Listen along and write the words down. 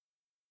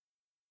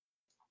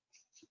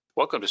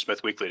Welcome to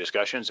Smith Weekly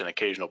Discussions, an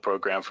occasional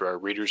program for our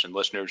readers and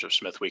listeners of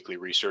Smith Weekly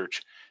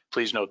Research.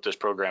 Please note this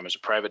program is a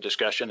private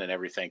discussion and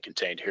everything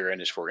contained herein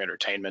is for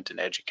entertainment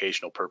and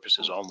educational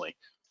purposes only.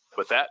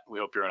 With that, we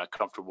hope you're in a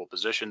comfortable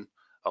position,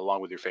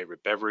 along with your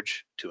favorite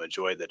beverage, to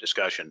enjoy the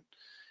discussion.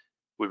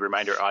 We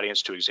remind our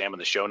audience to examine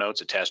the show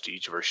notes attached to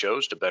each of our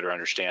shows to better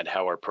understand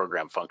how our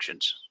program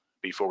functions.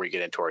 Before we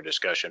get into our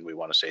discussion, we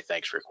want to say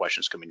thanks for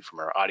questions coming from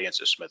our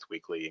audience at Smith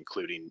Weekly,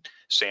 including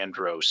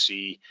Sandro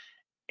C.,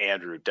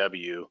 Andrew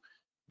W.,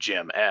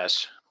 Jim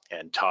S.,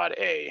 and Todd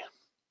A.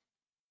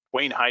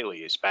 Wayne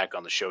Hiley is back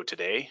on the show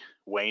today.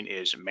 Wayne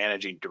is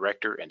Managing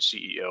Director and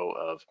CEO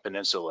of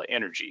Peninsula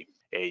Energy,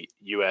 a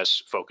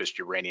U.S.-focused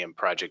uranium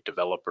project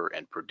developer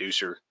and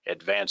producer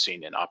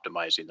advancing and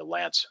optimizing the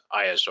Lance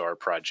ISR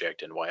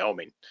project in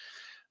Wyoming.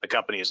 The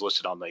company is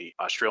listed on the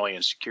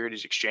Australian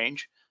Securities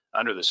Exchange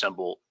under the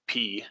symbol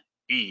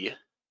PEN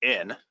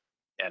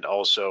and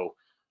also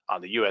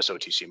on the U.S.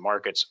 OTC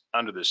markets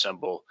under the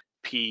symbol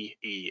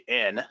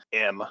PENMF.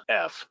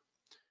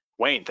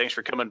 Wayne, thanks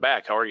for coming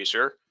back. How are you,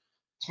 sir?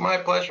 It's my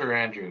pleasure,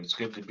 Andrew. It's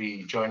good to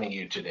be joining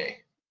you today.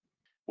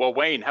 Well,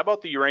 Wayne, how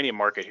about the uranium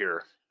market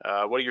here?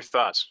 What are your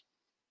thoughts?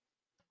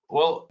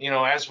 Well,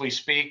 as we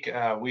speak,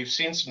 we've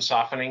seen some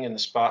softening in the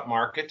spot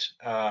market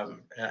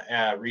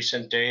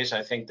recent days.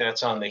 I think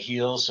that's on the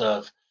heels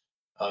of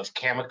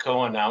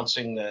Cameco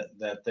announcing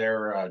that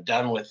they're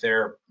done with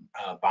their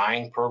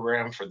buying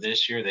program for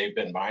this year. They've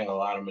been buying a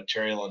lot of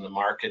material in the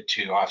market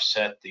to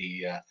offset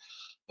the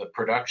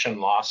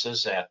production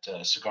losses at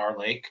Cigar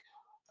Lake.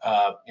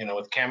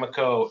 With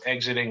Cameco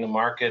exiting the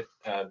market,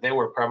 they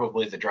were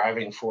probably the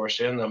driving force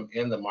in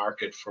the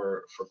market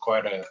for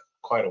quite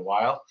a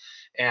while,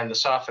 and the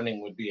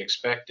softening would be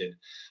expected.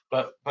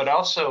 But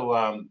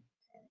also,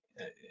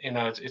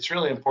 it's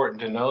really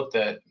important to note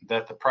that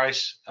the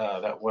price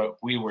that what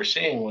we were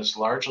seeing was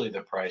largely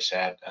the price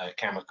at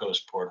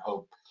Cameco's Port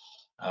Hope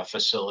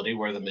facility,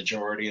 where the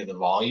majority of the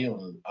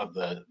volume of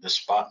the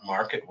spot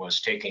market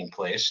was taking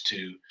place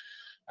to.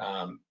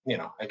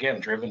 Again,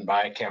 driven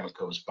by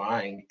Cameco's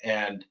buying.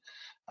 And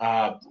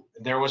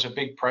there was a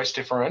big price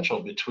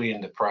differential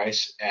between the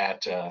price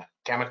at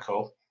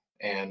Cameco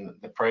and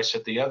the price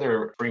at the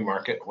other free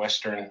market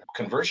Western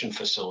conversion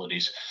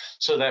facilities.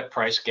 So that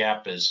price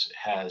gap has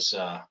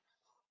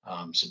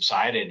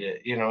subsided.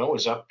 It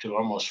was up to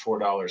almost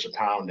 $4 a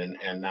pound,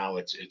 and now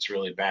it's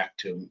really back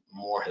to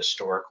more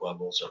historic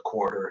levels, a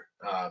quarter,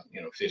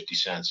 50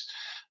 cents.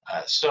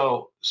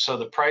 So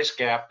the price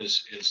gap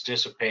is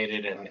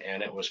dissipated,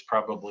 and it was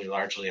probably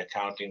largely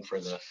accounting for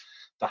the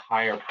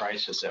higher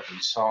prices that we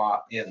saw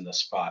in the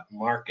spot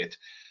market.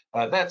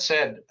 That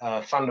said,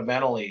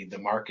 fundamentally, the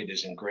market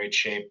is in great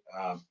shape.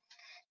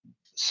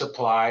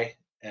 Supply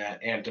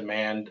and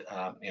demand,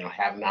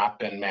 have not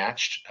been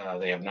matched.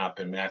 They have not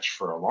been matched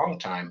for a long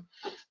time,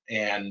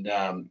 and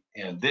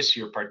this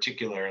year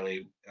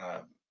particularly.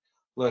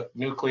 Look,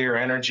 nuclear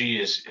energy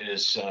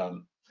is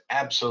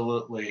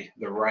absolutely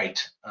the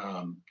right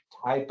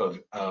type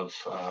of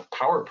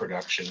power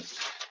production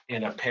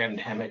in a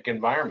pandemic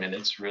environment.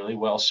 It's really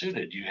well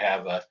suited. You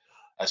have a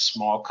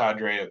small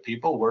cadre of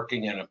people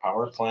working in a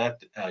power plant.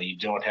 You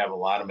don't have a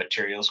lot of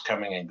materials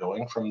coming and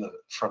going from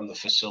the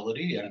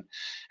facility,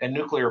 and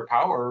nuclear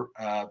power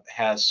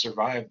has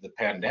survived the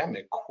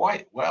pandemic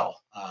quite well.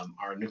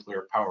 Our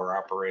nuclear power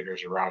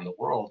operators around the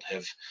world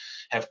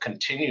have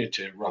continued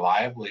to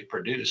reliably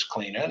produce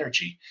clean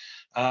energy.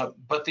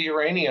 But the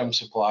uranium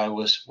supply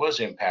was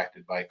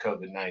impacted by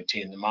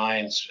COVID-19. The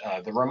mines,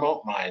 the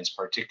remote mines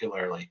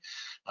particularly,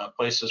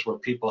 places where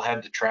people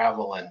had to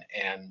travel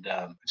and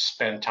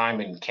spend time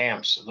in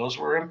camps, those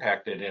were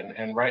impacted,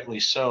 and rightly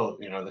so.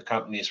 The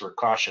companies were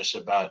cautious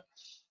about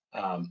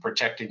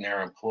protecting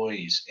their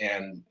employees,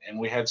 and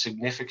we had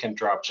significant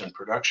drops in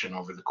production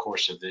over the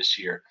course of this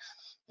year.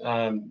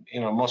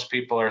 Most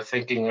people are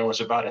thinking there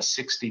was about a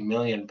 60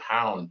 million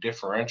pound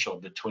differential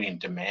between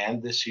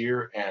demand this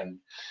year and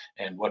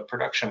what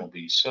production will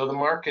be. So the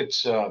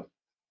markets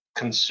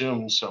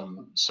consumed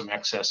some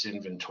excess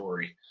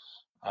inventory.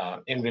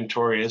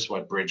 Inventory is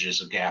what bridges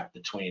the gap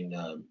between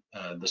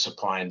the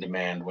supply and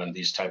demand when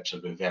these types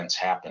of events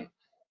happen,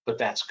 but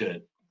that's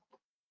good.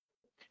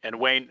 And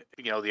Wayne,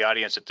 the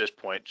audience at this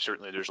point,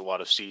 certainly there's a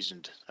lot of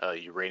seasoned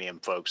uranium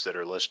folks that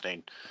are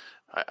listening.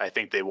 I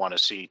think they want to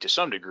see, to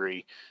some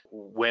degree,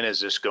 when is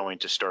this going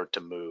to start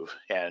to move?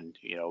 And,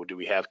 do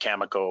we have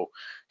Cameco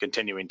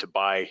continuing to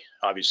buy,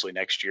 obviously,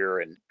 next year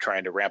and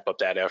trying to ramp up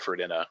that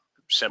effort in a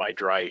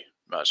semi-dry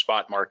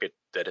spot market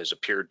that has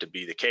appeared to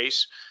be the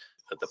case?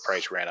 That the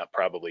price ran up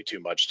probably too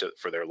much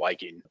for their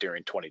liking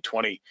during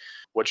 2020.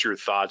 What's your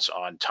thoughts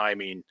on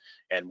timing,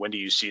 and when do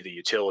you see the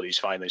utilities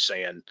finally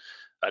saying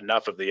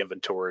enough of the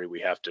inventory, we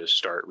have to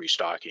start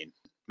restocking?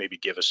 Maybe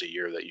give us a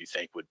year that you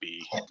think would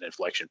be an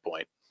inflection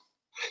point.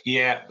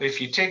 Yeah, if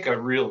you take a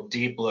real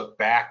deep look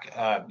back,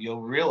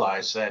 you'll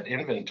realize that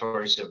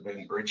inventories have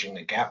been bridging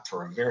the gap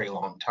for a very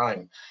long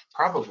time,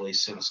 probably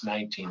since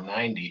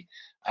 1990.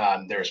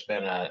 There's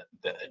been a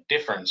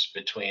difference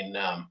between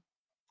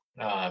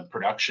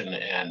production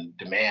and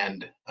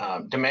demand.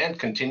 Demand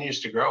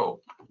continues to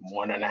grow.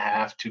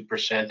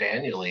 1.5–2%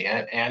 annually,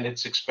 and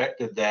it's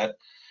expected that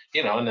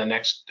in the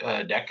next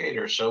decade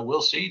or so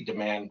we'll see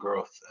demand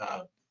growth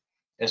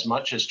as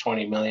much as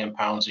 20 million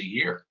pounds a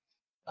year.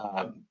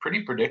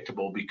 Pretty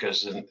predictable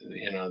because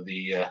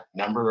the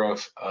number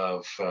of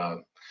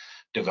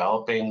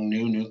developing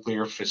new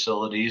nuclear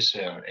facilities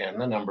and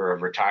the number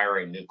of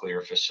retiring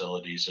nuclear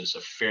facilities is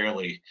a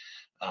fairly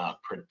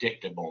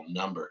predictable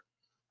number.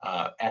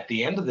 At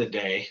the end of the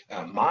day,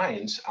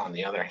 mines, on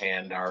the other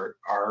hand,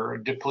 are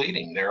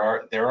depleting. There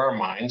are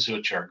mines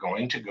which are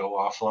going to go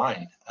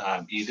offline,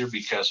 either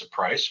because of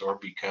price or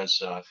because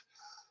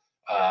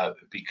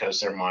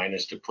their mine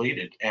is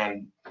depleted.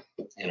 And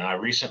I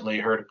recently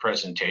heard a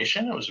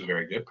presentation. It was a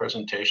very good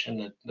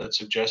presentation that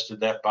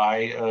suggested that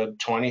by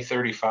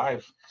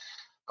 2035,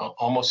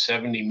 almost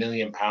 70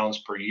 million pounds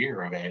per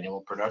year of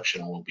annual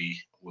production will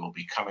be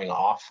coming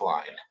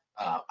offline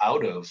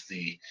out of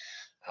the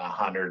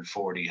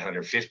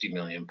 140–150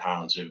 million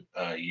pounds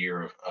a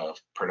year of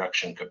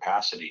production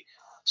capacity.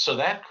 So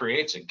that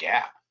creates a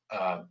gap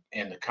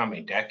in the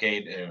coming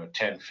decade,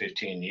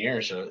 10–15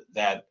 years,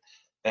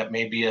 that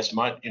may be as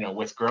much,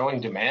 with growing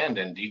demand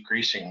and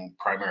decreasing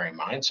primary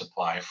mine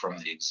supply from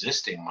the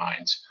existing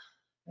mines.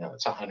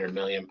 It's 100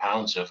 million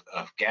pounds of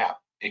gap.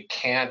 It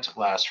can't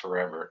last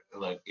forever.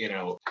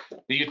 The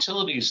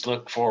utilities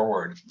look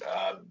forward.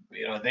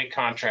 They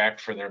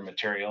contract for their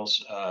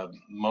materials.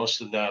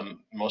 Most of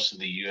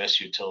the U.S.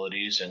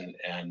 utilities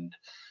and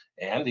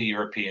the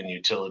European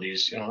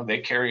utilities, they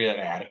carry an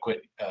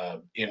adequate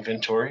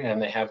inventory,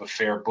 and they have a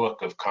fair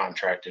book of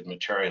contracted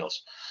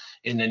materials.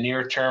 In the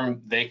near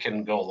term, they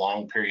can go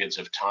long periods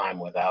of time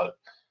without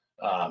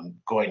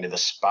going to the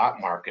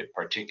spot market,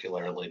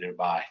 particularly to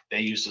buy. They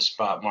use the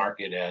spot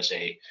market as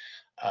a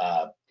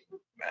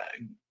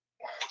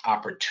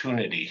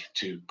opportunity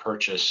to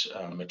purchase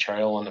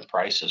material when the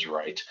price is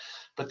right,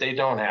 but they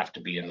don't have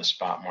to be in the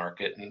spot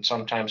market. And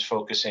sometimes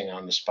focusing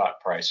on the spot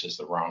price is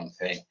the wrong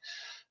thing.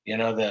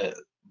 The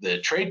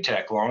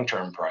TradeTech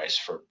long-term price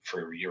for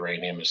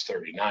uranium is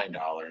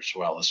 $39,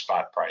 while the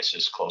spot price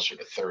is closer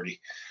to $30.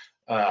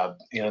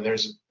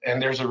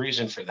 There's a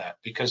reason for that,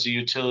 because the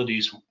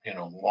utilities,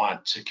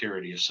 want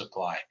security of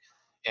supply,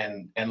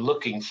 and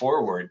looking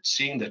forward,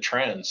 seeing the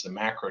trends, the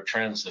macro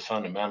trends, the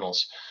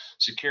fundamentals,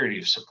 security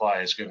of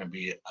supply is going to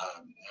be a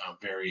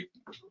very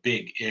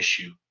big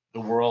issue. The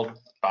world,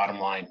 bottom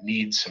line,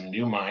 needs some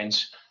new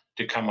mines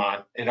to come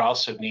on. It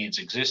also needs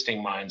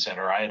existing mines that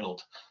are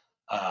idled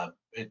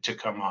to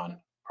come on.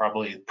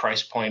 Probably the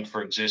price point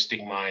for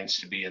existing mines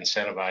to be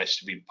incentivized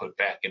to be put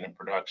back into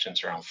production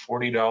is around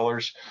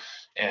 $40,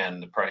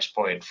 and the price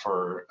point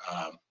for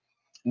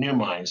new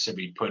mines to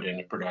be put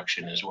into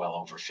production is well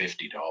over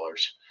 $50.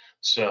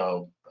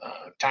 So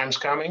time's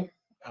coming.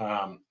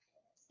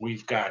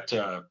 We've got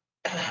a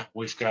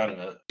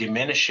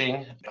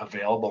diminishing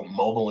available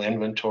mobile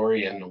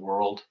inventory in the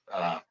world.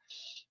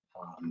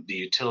 The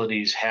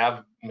utilities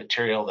have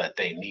material that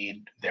they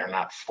need. They're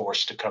not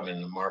forced to come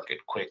in the market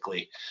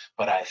quickly,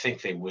 but I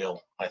think they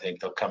will. I think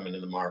they'll come into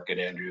the market,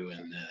 Andrew,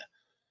 and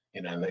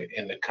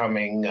in the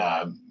coming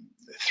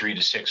 3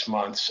 to 6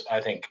 months.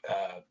 I think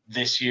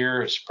this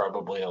year is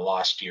probably a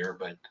lost year,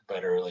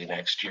 but early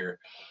next year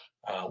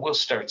we'll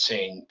start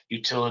seeing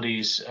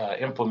utilities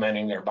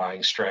implementing their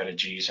buying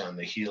strategies on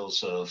the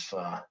heels of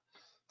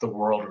the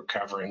world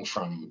recovering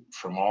from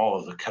all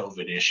of the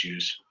COVID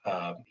issues,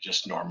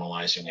 just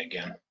normalizing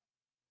again.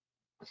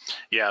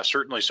 Yeah,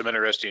 certainly some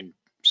interesting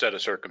set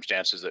of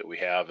circumstances that we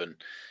have, and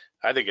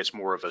I think it's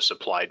more of a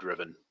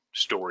supply-driven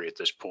story at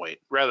this point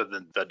rather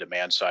than the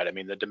demand side. I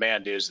mean, the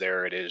demand is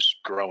there, it is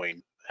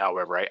growing.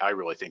 However, I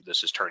really think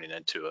this is turning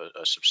into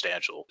a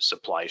substantial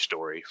supply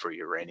story for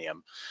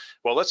uranium.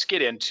 Well, let's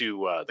get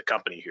into the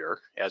company here,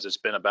 as it's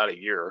been about a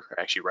year,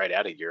 actually right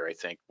at a year, I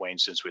think, Wayne,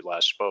 since we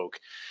last spoke.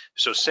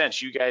 So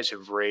since you guys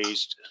have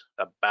raised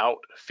about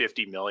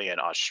 50 million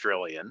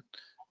Australian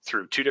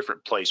through 2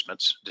 different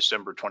placements,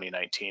 December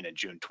 2019 and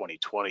June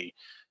 2020,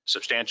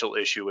 substantial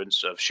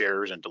issuance of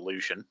shares and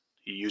dilution.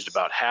 You used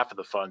about half of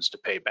the funds to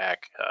pay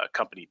back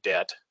company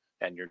debt,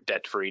 and you're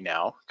debt-free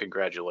now.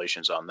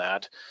 Congratulations on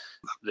that.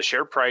 The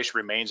share price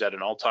remains at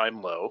an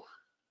all-time low.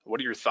 What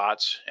are your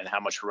thoughts, and how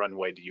much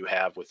runway do you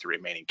have with the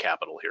remaining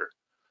capital here?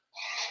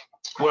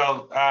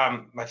 Well,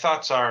 my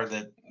thoughts are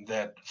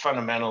that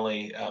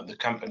fundamentally the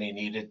company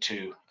needed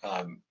to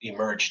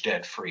emerge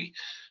debt-free.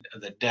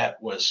 The debt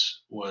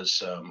was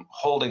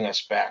holding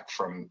us back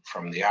from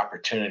the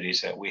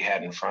opportunities that we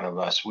had in front of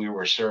us. We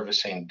were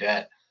servicing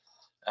debt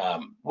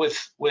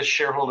with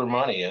shareholder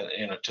money,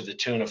 to the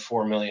tune of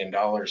 $4 million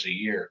a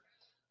year.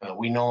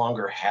 We no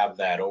longer have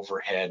that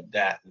overhead,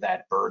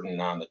 that burden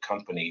on the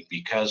company,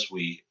 because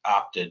we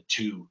opted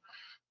to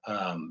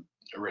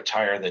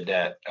retire the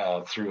debt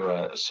through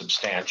a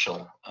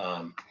substantial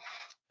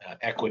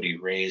equity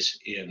raise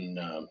in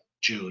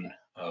June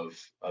of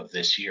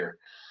this year.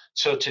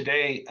 So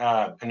today,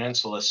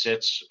 Peninsula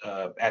sits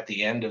at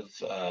the end of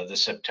the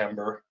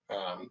September,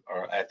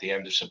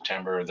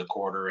 the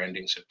quarter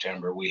ending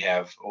September. We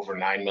have over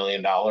 $9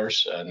 million,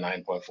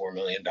 $9.4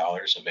 million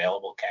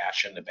available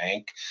cash in the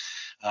bank.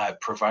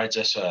 provides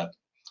us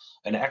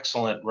an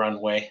excellent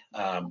runway.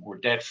 We're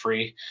debt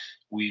free.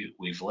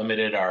 We've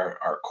limited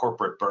our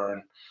corporate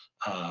burn,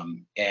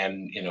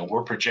 and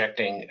we're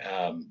projecting,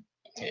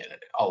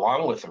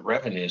 along with the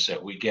revenues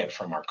that we get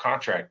from our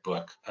contract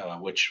book,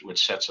 which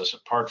sets us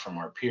apart from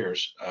our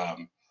peers.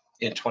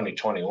 In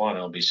 2021,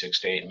 it'll be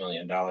 $6 to $8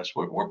 million.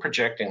 We're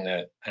projecting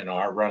that,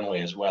 our runway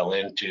is well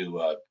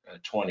into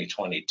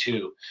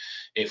 2022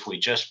 if we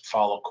just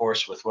follow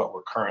course with what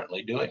we're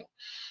currently doing.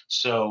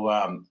 So,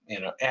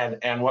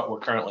 and what we're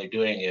currently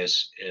doing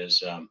is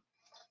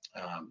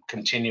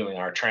continuing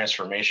our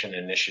transformation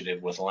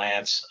initiative with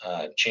Lance,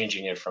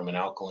 changing it from an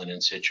alkaline in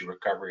situ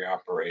recovery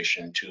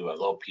operation to a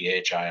low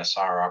pH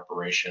ISR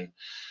operation.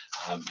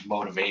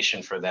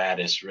 Motivation for that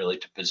is really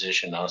to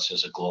position us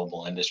as a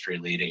global industry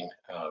leading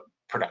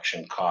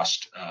production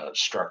cost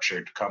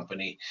structured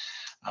company.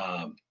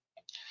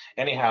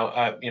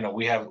 Anyhow,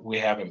 we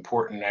have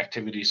important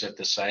activities at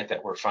the site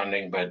that we're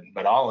funding,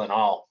 but all in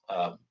all,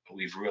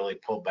 we've really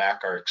pulled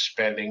back our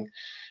spending.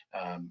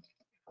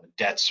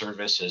 Debt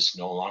service is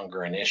no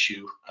longer an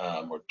issue.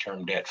 We're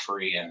term debt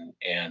free,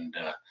 and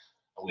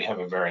we have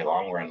a very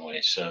long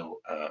runway. So,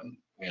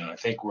 I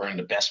think we're in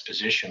the best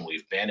position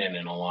we've been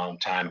in a long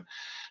time.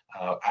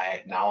 I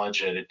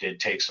acknowledge that it did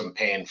take some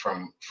pain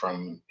from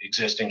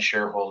existing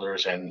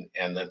shareholders, and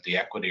that the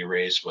equity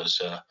raise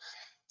was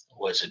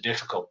a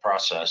difficult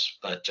process.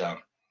 But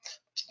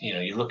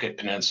you look at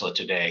Peninsula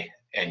today,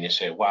 and you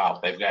say, wow,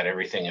 they've got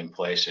everything in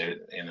place. The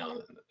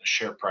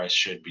share price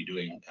should be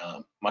doing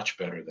much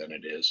better than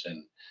it is.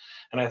 And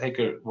I think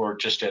we're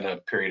just in a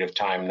period of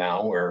time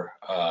now where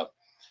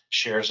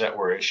shares that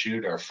were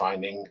issued are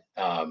finding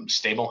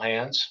stable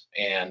hands,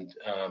 and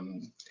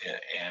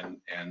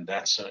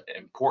that's an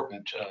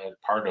important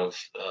part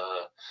of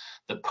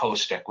the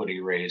post-equity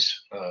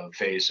raise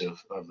phase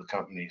of the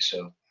company.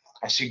 So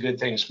I see good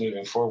things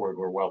moving forward.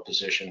 We're well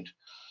positioned.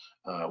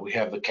 We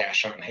have the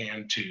cash on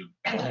hand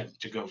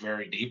to go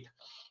very deep,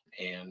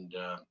 and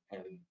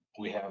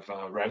we have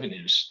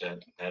revenues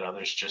that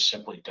others just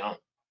simply don't.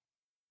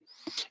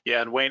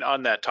 Yeah, and Wayne,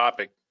 on that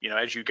topic,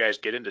 as you guys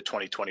get into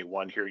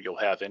 2021 here, you'll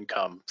have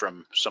income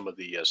from some of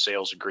the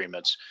sales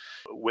agreements.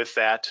 With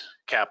that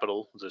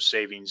capital, the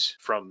savings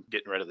from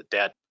getting rid of the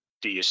debt,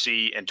 do you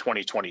see in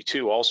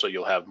 2022 also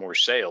you'll have more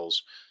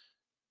sales?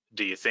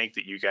 Do you think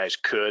that you guys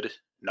could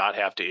not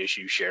have to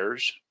issue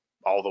shares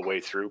all the way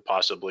through,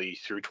 possibly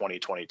through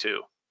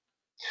 2022?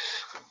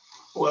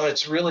 Well,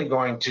 it's really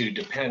going to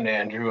depend,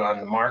 Andrew, on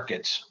the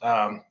markets.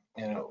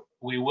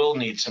 We will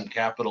need some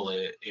capital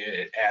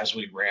as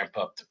we ramp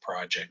up the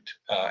project,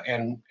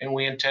 and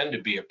we intend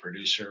to be a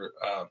producer,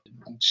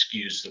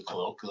 excuse the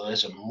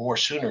colloquialism, more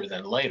sooner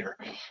than later.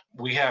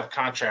 We have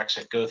contracts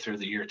that go through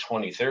the year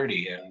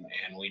 2030, and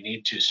we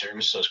need to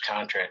service those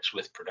contracts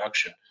with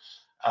production.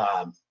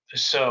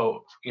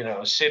 So,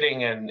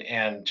 sitting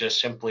and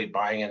just simply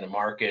buying in the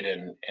market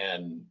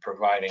and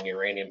providing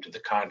uranium to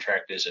the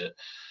contract is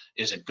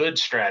a good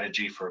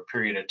strategy for a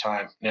period of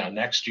time. Now,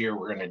 next year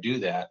we're going to do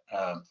that.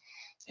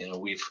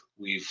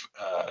 We've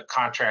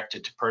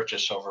contracted to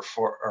purchase over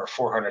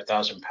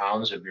 400,000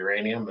 pounds of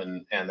uranium,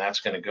 and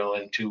that's going to go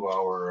into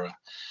our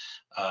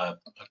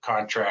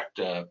contract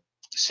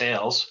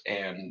sales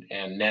and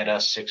net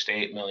us $6 to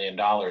 $8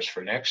 million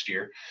for next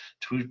year.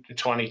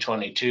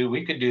 2022,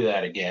 we could do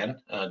that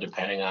again,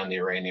 depending on the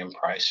uranium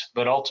price.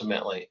 But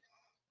ultimately,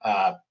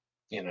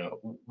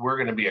 we're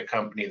going to be a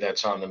company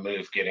that's on the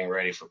move, getting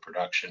ready for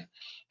production,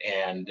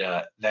 and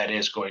that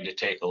is going to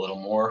take a little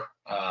more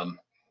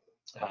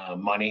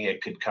money.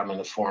 It could come in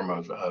the form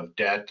of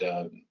debt.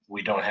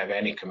 We don't have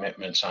any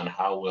commitments on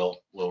how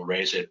we'll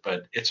raise it,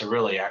 but it's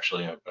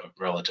actually a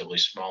relatively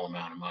small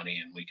amount of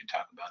money, and we can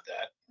talk about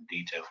that in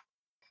detail.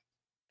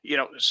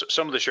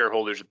 Some of the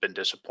shareholders have been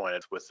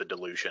disappointed with the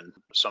dilution.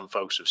 Some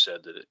folks have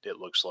said that it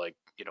looks like,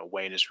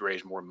 Wayne has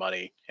raised more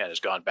money and has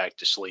gone back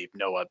to sleep,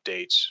 no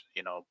updates,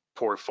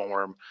 poor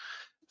form.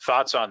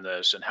 Thoughts on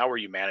this, and how are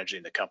you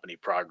managing the company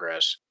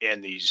progress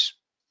in these?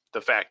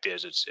 The fact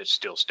is, it's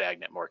still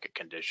stagnant market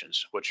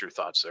conditions. What's your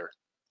thoughts there?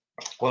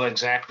 Well,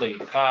 exactly.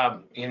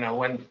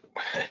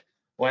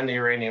 When the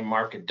uranium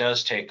market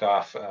does take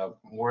off,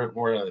 we're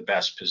one of the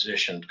best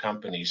positioned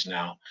companies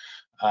now.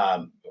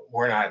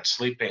 We're not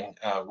sleeping.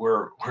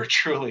 We're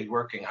truly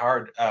working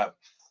hard.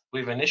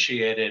 We've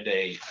initiated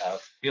a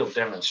field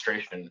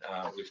demonstration.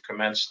 We've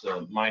commenced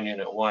the Mine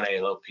Unit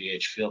 1A low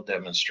pH field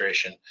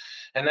demonstration,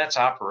 and that's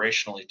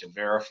operationally to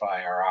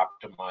verify our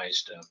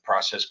optimized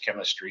process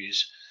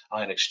chemistries,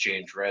 ion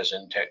exchange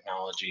resin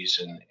technologies,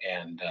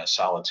 and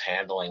solids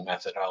handling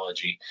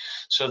methodology,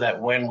 so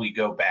that when we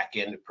go back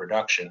into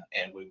production,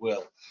 and we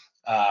will,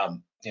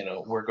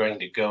 we're going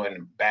to go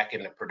back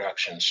into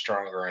production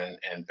stronger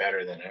and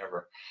better than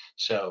ever.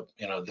 So,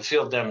 the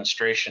field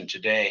demonstration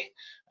today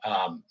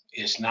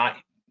is not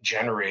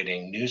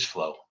generating news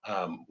flow.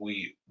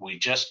 We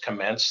just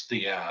commenced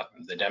the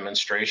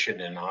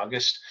demonstration in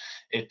August.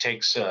 It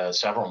takes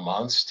several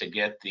months to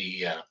get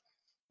the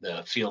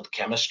the field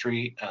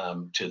chemistry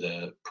to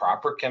the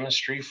proper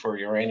chemistry for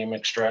uranium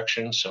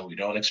extraction. So we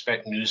don't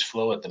expect news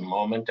flow at the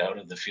moment out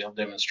of the field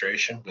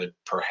demonstration, but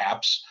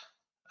perhaps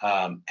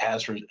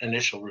as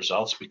initial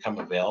results become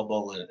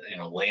available,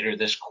 later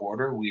this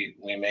quarter, we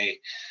may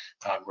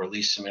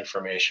release some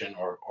information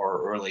or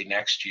early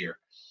next year.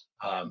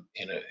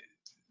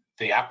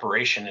 The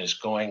operation is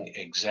going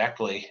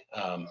exactly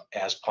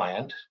as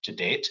planned to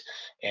date,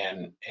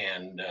 and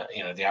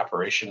the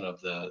operation of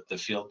the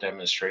field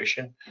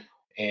demonstration,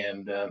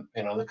 and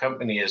the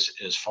company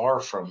is far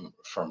from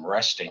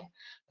resting.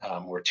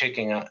 We're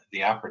taking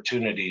the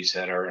opportunities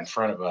that are in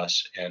front of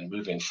us and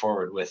moving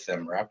forward with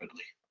them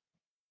rapidly.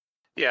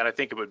 Yeah, and I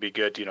think it would be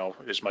good,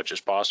 as much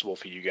as possible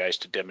for you guys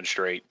to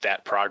demonstrate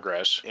that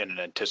progress in an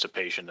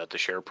anticipation that the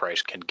share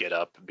price can get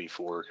up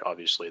before,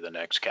 obviously, the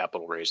next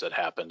capital raise that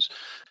happens.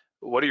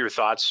 What are your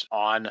thoughts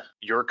on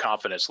your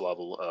confidence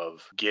level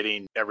of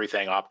getting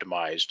everything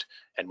optimized,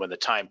 and when the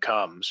time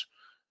comes,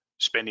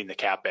 spending the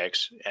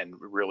CapEx and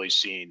really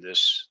seeing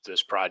this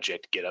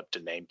project get up to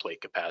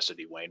nameplate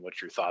capacity? Wayne,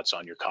 what's your thoughts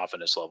on your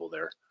confidence level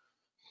there?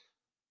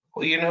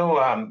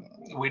 Well,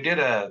 we did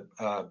a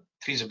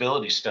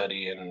feasibility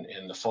study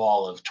in the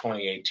fall of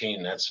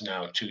 2018. That's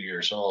now 2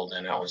 years old,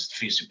 and the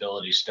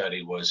feasibility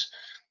study was,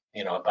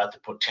 about the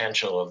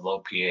potential of low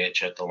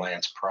pH at the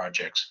Lance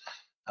projects.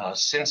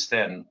 Since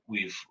then,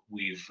 we've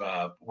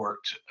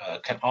worked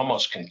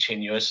almost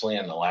continuously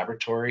in the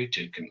laboratory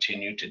to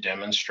continue to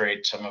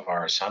demonstrate some of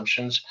our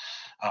assumptions.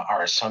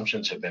 Our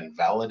assumptions have been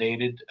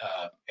validated,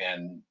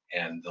 and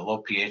the low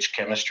pH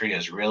chemistry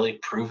has really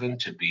proven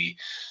to be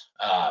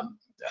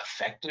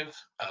effective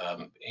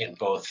in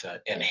both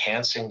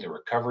enhancing the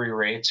recovery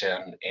rates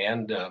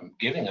and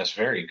giving us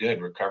very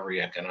good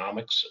recovery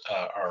economics,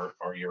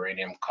 our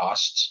uranium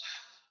costs,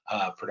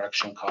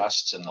 production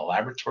costs in the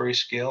laboratory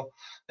scale.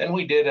 Then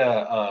we did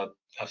a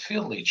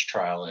field leach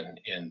trial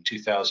in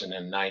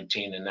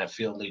 2019, and that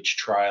field leach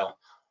trial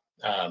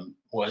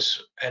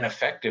was an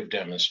effective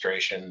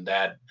demonstration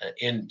that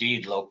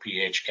indeed low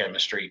pH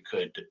chemistry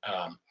could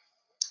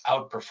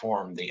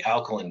outperform the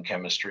alkaline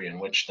chemistry in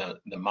which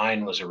the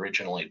mine was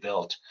originally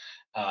built.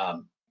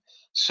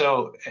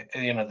 So,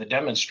 the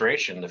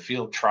demonstration, the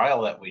field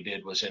trial that we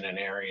did was in an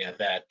area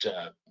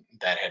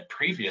that had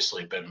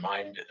previously been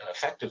mined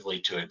effectively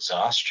to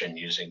exhaustion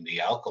using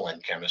the alkaline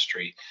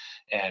chemistry.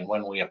 And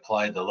when we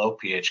applied the low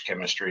pH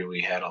chemistry,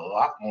 we had a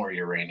lot more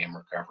uranium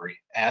recovery,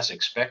 as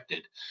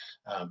expected,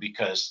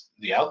 because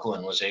the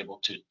alkaline was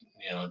able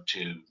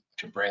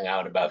to bring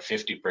out about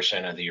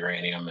 50% of the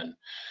uranium,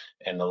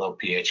 and the low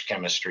pH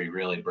chemistry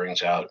really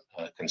brings out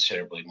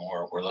considerably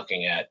more. We're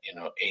looking at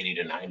 80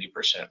 to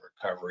 90%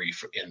 recovery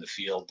in the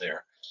field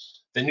there.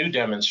 The new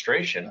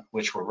demonstration,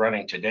 which we're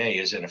running today,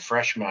 is in a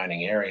fresh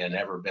mining area,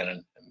 never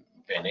been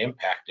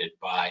impacted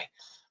by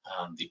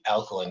the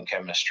alkaline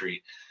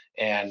chemistry,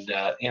 and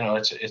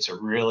it's a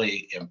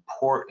really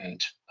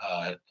important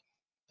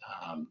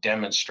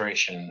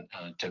demonstration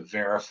to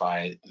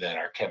verify that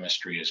our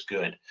chemistry is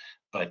good.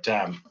 But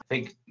I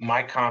think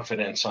my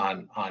confidence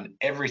on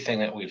everything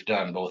that we've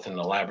done, both in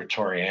the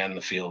laboratory and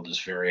the field,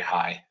 is very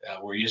high.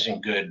 We're using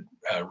good,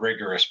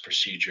 rigorous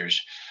procedures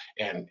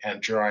and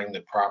drawing the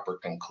proper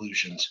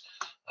conclusions.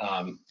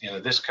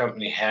 This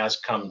company has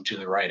come to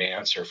the right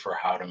answer for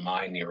how to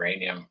mine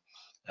uranium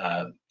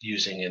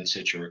using in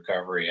situ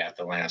recovery at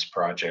the Lance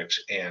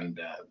projects, and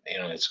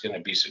it's going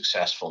to be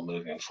successful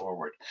moving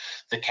forward.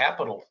 The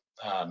capital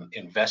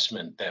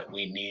investment that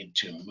we need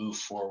to move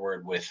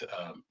forward with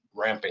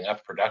ramping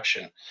up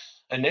production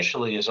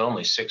initially is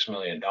only $6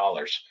 million.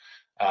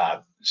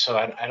 So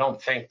I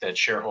don't think that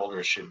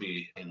shareholders should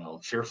be,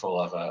 fearful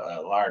of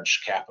a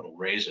large capital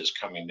raises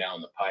coming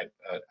down the pipe.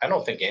 I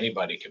don't think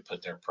anybody could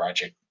put their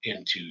project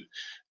into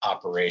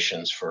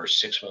operations for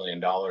 $6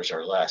 million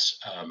or less,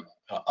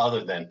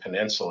 other than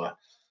Peninsula.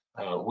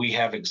 We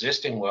have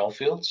existing well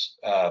fields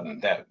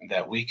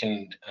that we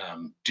can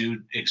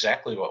do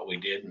exactly what we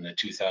did in the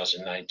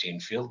 2019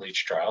 field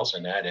leach trials,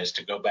 and that is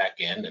to go back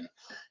in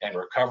and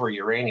recover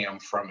uranium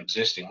from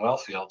existing well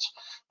fields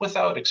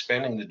without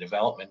expending the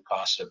development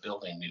costs of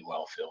building new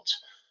well fields.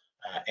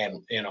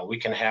 And we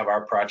can have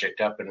our project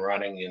up and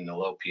running in the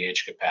low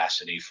pH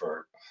capacity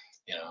for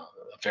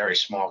a very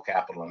small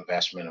capital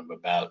investment of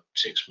about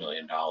 $6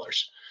 million.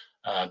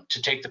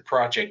 To take the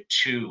project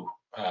to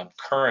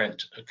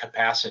current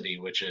capacity,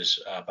 which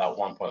is about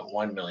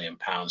 1.1 million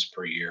pounds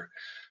per year,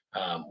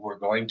 we're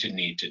going to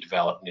need to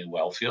develop new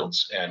well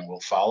fields, and we'll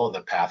follow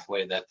the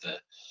pathway that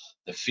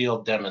the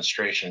field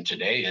demonstration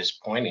today is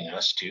pointing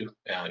us to.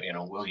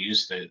 We'll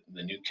use the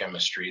new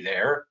chemistry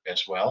there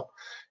as well,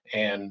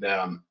 and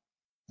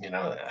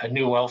a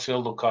new well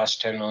field will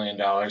cost $10 million.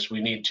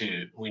 We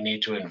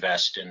need to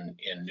invest in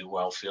new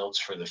well fields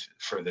for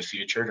the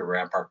future to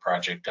ramp our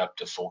project up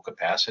to full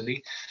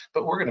capacity.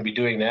 But we're going to be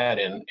doing that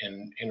in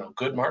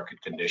good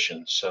market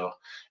conditions. So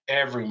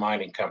every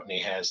mining company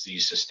has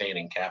these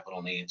sustaining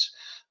capital needs.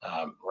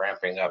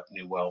 ramping up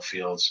new well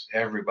fields.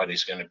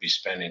 Everybody's going to be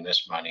spending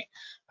this money.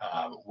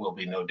 We'll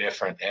be no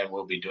different, and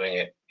we'll be doing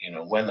it,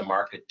 when the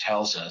market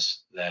tells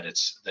us that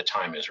the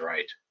time is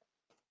right.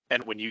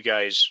 And when you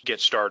guys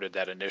get started,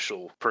 that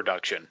initial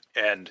production,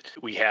 and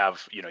we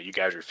have, you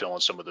guys are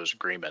filling some of those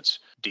agreements,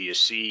 do you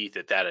see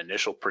that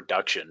initial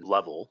production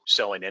level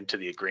selling into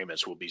the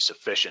agreements will be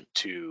sufficient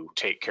to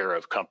take care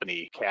of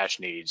company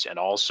cash needs and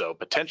also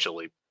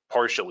potentially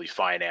partially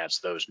finance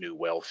those new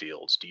well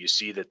fields? Do you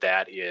see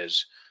that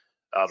is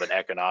of an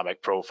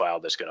economic profile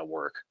that's going to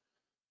work?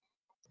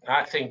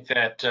 I think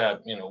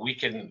that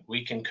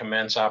we can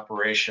commence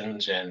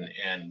operations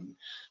and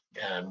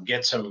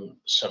get some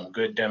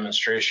good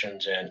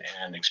demonstrations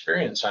and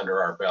experience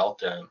under our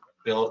belt and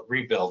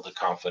rebuild the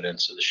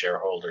confidence of the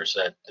shareholders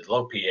that the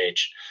low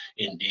pH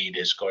indeed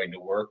is going to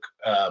work,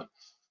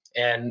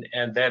 and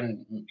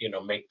then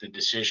make the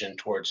decision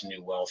towards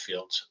new well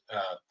fields.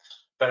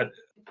 But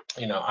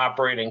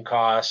operating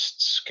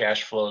costs,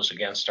 cash flows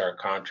against our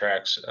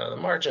contracts, the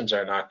margins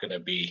are not going to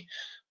be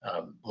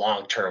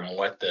long term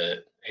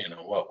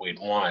what we'd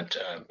want.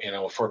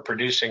 If we're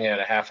producing at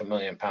a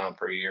 500,000 pound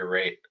per year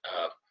rate,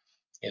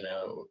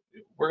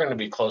 we're going to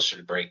be closer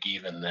to break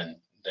even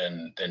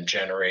than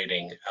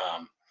generating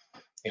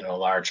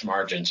large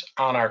margins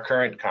on our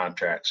current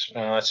contracts.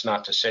 Now, that's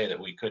not to say that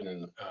we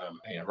couldn't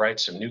write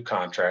some new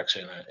contracts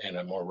in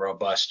a more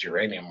robust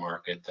uranium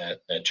market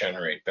that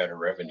generate better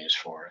revenues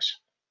for us.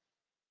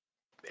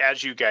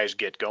 As you guys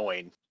get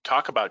going,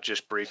 talk about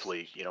just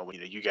briefly,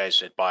 you guys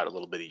had bought a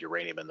little bit of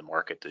uranium in the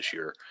market this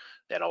year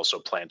and also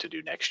plan to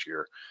do next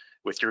year.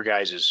 With your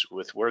guys'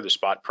 with where the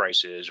spot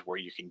price is, where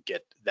you can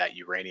get that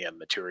uranium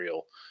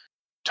material,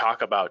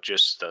 talk about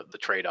just the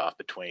trade-off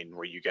between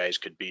where you guys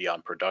could be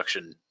on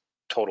production,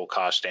 total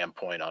cost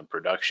standpoint on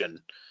production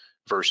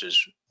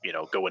versus,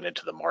 going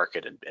into the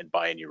market and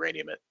buying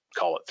uranium at,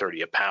 call it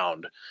 30 a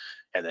pound,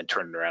 and then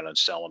turning around and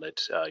selling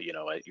it,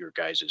 at your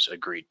guys'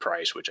 agreed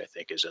price, which I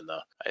think is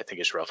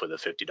it's roughly the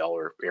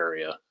 $50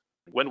 area.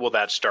 When will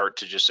that start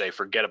to just say,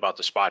 forget about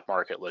the spot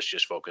market, let's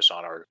just focus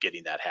on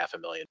getting that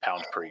 500,000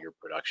 pounds per year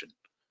production?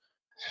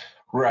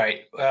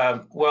 Right.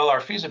 Well, our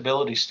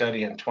feasibility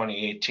study in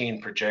 2018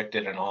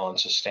 projected an all-in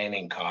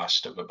sustaining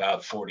cost of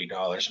about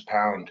 $40 a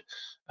pound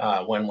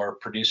when we're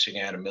producing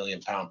at 1 million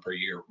pound per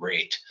year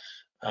rate.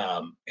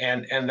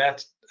 And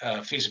that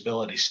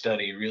feasibility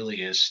study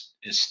really is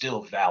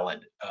still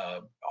valid.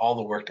 All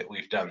the work that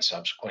we've done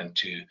subsequent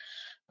to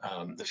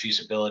the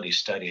feasibility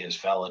study has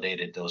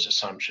validated those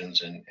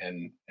assumptions,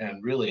 and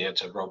really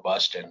it's a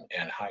robust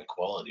and high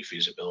quality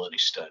feasibility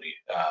study.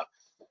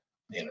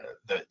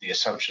 The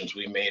assumptions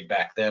we made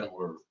back then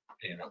were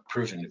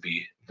proven to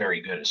be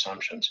very good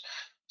assumptions.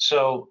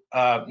 So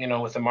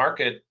with the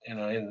market in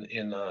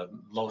the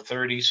low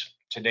 30s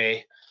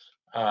today,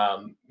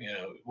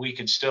 we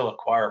could still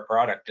acquire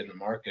product in the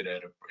market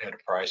at a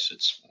price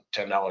that's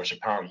 $10 a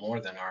pound more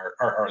than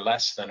or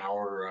less than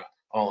our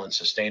all-in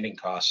sustaining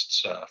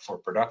costs for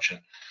production.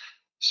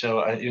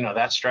 So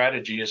that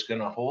strategy is going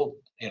to hold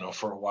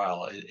for a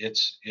while.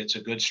 It's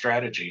a good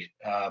strategy,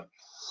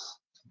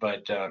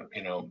 but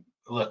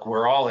look,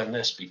 we're all in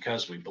this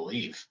because we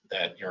believe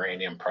that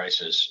uranium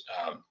prices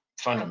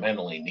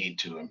fundamentally need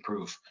to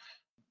improve.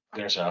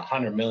 There's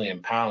 100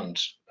 million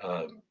pounds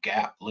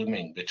gap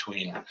looming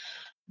between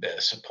the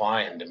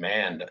supply and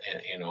demand,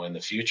 in the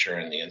future,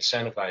 and the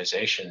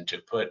incentivization to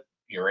put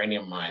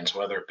uranium mines,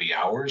 whether it be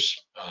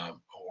ours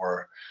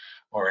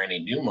or any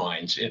new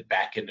mines,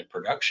 back into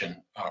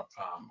production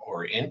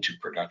or into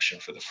production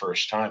for the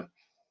first time.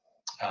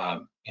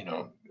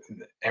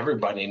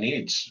 Everybody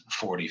needs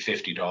 $40,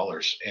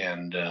 $50,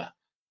 and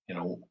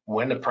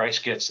when the price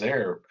gets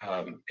there,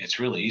 it's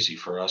really easy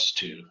for us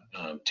to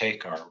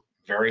take our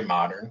very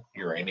modern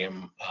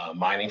uranium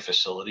mining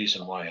facilities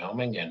in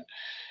Wyoming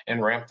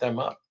and ramp them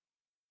up.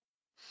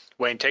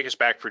 Wayne, take us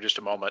back for just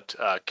a moment.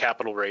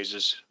 Capital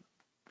raises.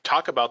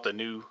 Talk about the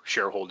new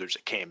shareholders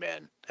that came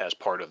in as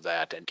part of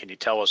that, and can you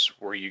tell us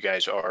where you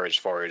guys are as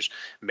far as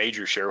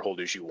major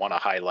shareholders you want to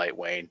highlight,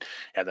 Wayne,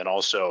 and then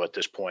also at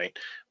this point,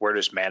 where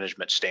does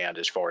management stand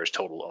as far as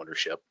total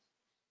ownership?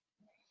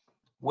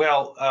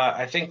 Well,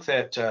 I think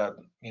that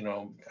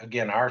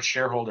again, our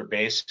shareholder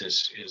base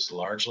is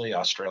largely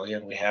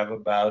Australian. We have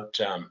about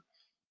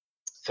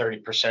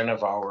 30%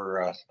 of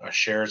our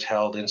shares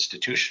held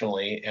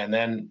institutionally, and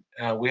then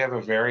we have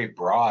a very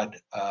broad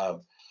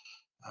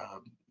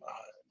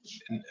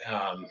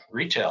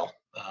retail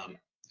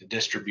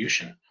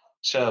distribution.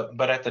 So,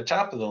 but at the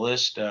top of the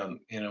list,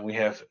 we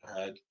have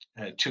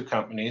two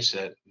companies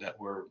that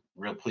we're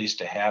real pleased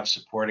to have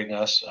supporting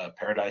us,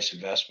 Paradise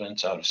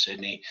Investments out of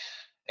Sydney,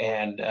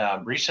 and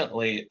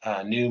recently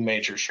a new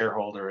major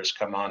shareholder has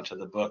come onto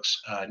the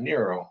books,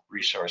 Nero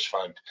Resource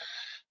Fund.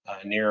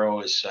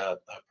 Nero is a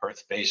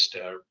Perth-based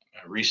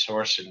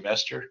resource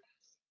investor.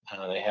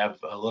 They have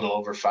a little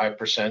over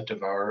 5%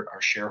 of our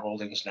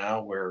shareholdings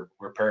now, where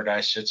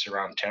Paradise sits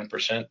around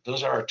 10%.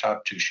 Those are our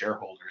top two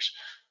shareholders.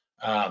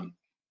 And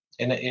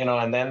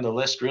then the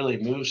list really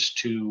moves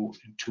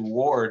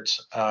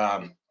towards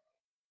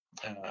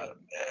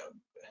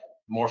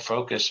more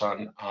focus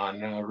on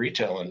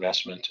retail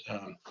investment.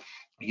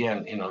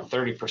 Again,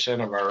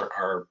 30% of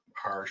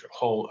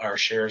our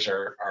shares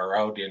are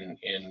out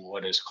in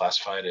what is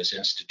classified as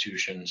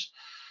institutions.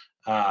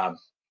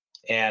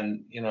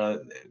 And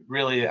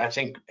really, I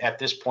think at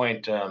this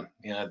point,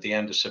 at the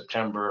end of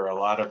September, a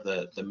lot of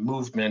the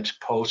movement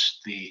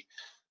post the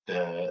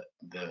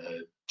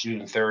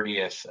June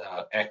 30th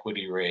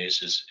equity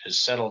raise is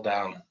settled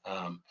down.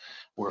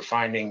 We're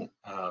finding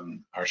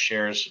our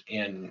shares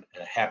in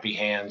happy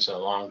hands,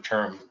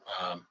 long-term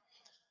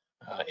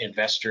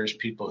investors,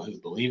 people who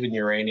believe in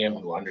uranium,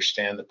 who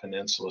understand the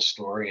Peninsula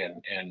story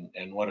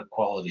and what a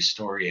quality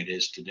story it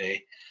is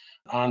today.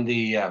 On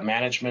the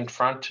management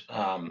front,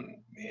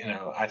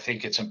 I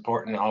think it's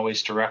important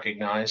always to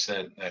recognize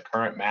that the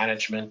current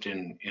management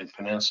in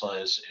Peninsula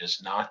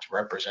is not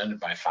represented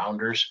by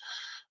founders.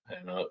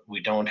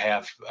 We don't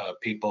have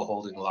people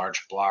holding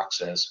large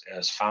blocks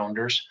as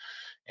founders,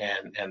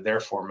 and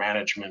therefore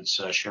management's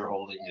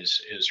shareholding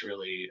is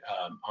really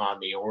on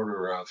the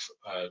order of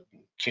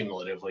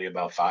cumulatively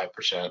about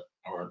 5%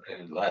 or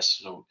less.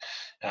 So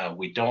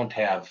we don't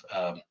have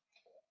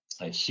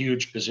a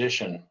huge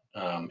position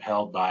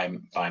held by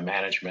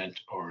management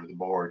or the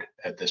board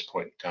at this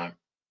point in time.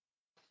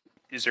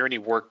 Is there any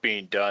work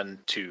being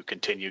done to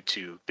continue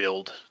to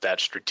build that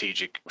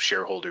strategic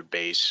shareholder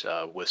base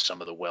with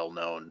some of the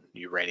well-known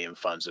uranium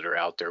funds that are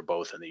out there,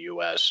 both in the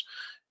U.S.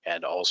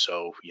 and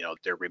also,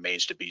 there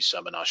remains to be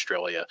some in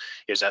Australia?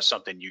 Is that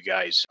something you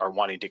guys are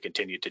wanting to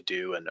continue to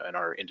do and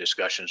are in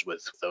discussions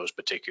with those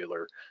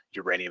particular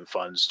uranium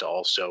funds to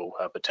also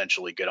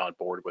potentially get on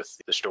board with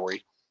the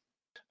story?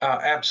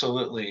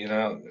 Absolutely.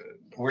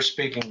 We're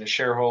speaking to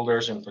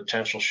shareholders and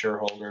potential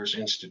shareholders,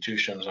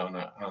 institutions on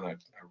a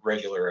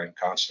regular and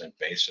constant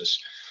basis.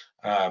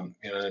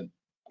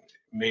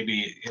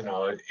 Maybe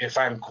if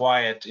I'm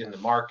quiet in the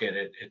market,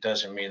 it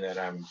doesn't mean that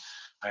I'm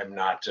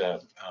not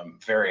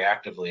very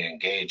actively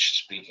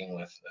engaged, speaking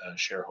with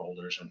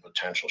shareholders and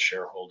potential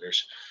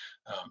shareholders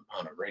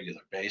on a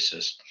regular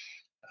basis.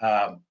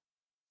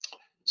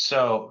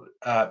 So,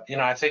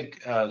 I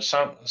think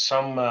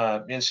some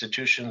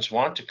institutions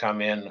want to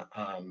come in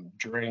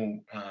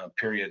during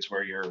periods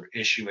where you're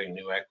issuing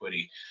new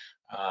equity.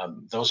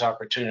 Those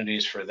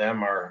opportunities for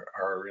them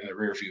are in the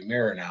rearview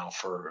mirror now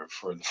for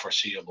the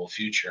foreseeable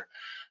future.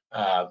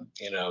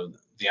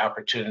 The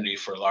opportunity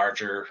for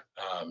larger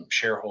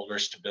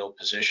shareholders to build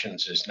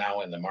positions is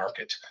now in the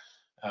market.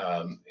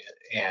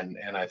 And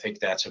I think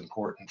that's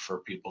important for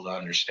people to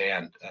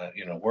understand.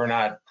 We're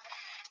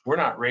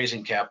not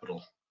raising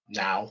capital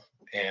now,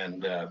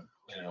 and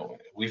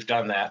we've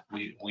done that.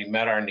 We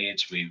met our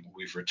needs.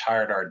 We've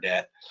retired our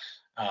debt.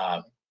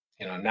 Now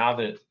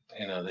that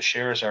the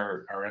shares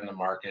are in the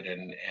market,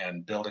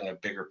 and building a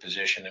bigger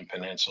position in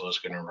Peninsula is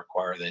going to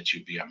require that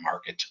you be a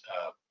market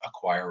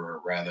acquirer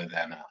rather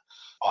than a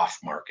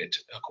off-market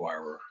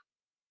acquirer.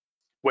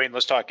 Wayne,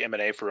 let's talk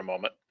M&A for a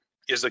moment.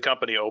 Is the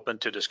company open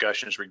to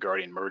discussions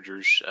regarding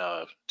mergers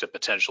to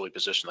potentially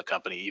position the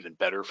company even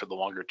better for the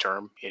longer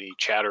term? Any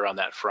chatter on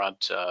that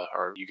front?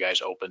 Are you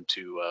guys open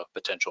to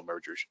potential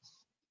mergers?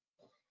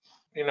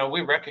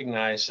 We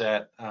recognize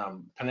that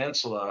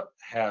Peninsula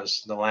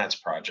has the Lance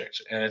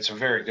project, and it's a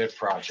very good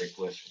project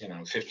with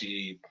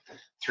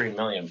 53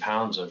 million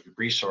pounds of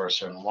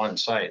resource in one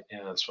site.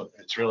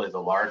 It's really the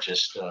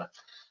largest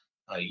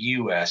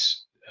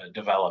U.S.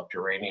 developed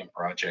uranium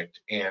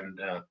project,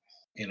 and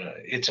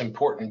it's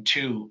important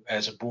too,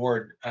 as a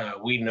board,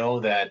 we know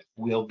that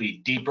we'll be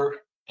deeper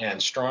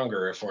and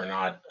stronger if we're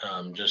not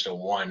just a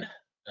one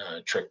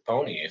trick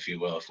pony, if you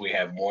will, if we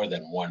have more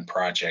than one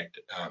project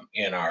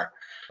in our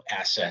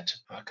asset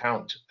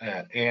account.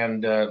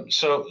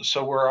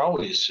 So we're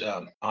always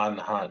on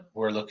the hunt.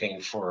 We're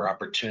looking for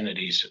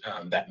opportunities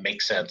that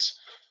make sense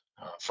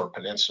for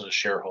Peninsula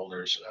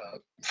shareholders,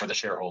 for the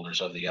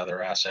shareholders of the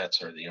other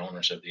assets or the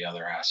owners of the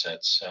other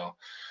assets. So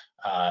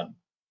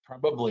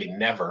probably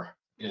never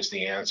is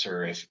the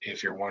answer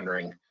if you're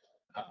wondering,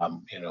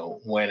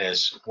 when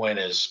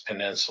is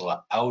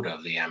Peninsula out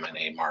of the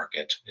M&A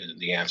market?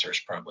 The answer is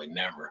probably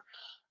never.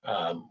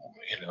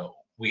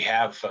 We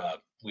have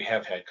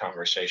had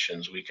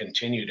conversations. We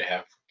continue to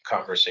have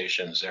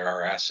conversations. There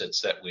are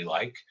assets that we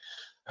like.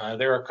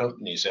 There are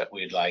companies that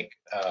we'd like,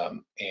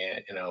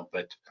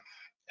 but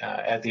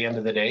at the end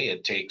of the day,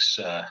 it takes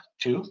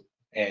two.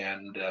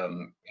 And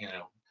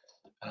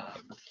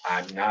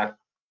I'm not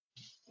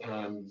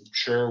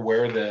sure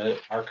where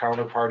our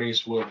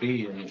counterparties will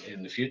be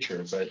in the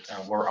future, but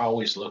we're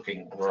always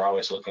looking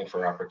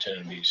for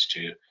opportunities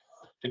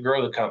to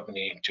grow the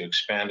company, to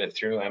expand it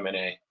through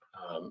M&A,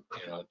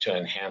 to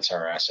enhance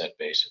our asset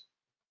base.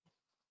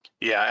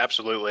 Yeah,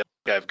 absolutely.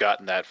 I've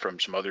gotten that from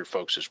some other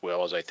folks as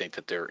well, as I think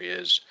that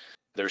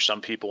there's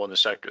some people in the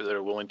sector that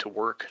are willing to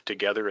work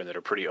together and that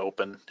are pretty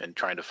open and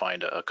trying to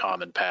find a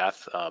common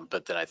path.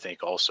 But then I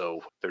think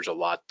also there's a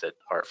lot that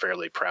are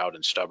fairly proud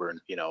and stubborn,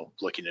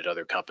 looking at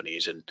other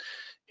companies and,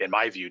 in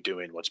my view,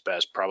 doing what's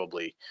best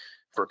probably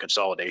for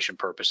consolidation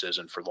purposes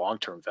and for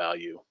long-term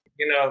value.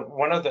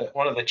 One of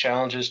the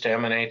challenges to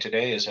M&A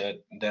today is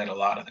that a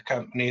lot of the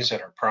companies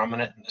that are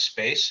prominent in the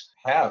space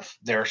have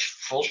their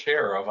full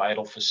share of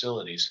idle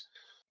facilities.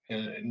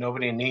 And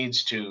nobody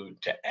needs to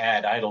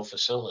add idle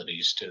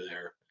facilities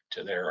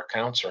to their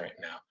accounts right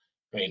now.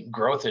 I mean,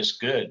 growth is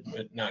good,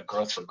 but not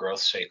growth for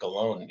growth's sake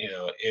alone.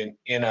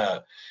 In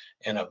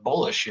a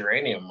bullish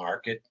uranium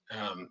market,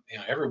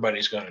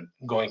 everybody's going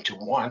to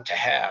want to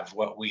have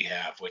what we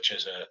have, which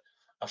is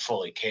a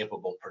fully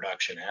capable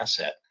production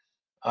asset.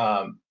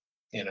 And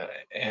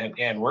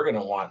we're going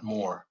to want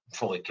more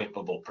fully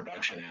capable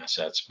production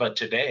assets. But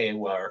today,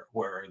 where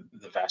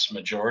the vast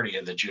majority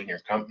of the junior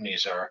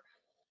companies are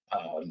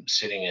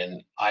sitting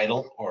in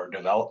idle or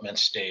development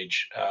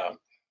stage,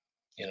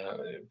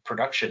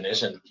 production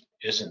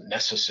isn't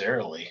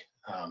necessarily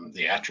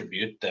the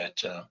attribute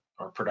that,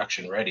 or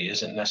production ready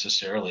isn't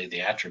necessarily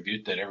the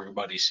attribute that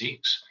everybody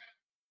seeks.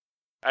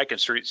 I can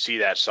see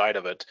that side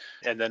of it.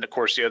 And then, of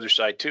course, the other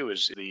side, too,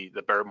 is the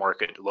bear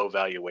market, low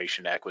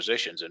valuation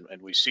acquisitions. And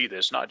we see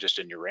this not just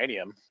in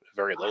uranium,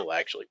 very little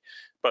actually,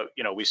 but,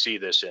 we see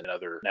this in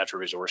other natural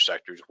resource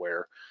sectors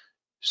where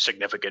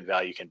significant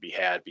value can be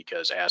had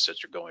because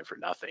assets are going for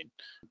nothing.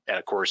 And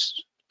of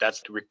course, that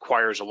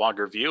requires a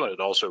longer view, and it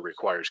also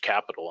requires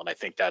capital. And I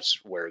think that's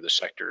where the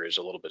sector is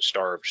a little bit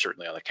starved,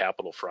 certainly on the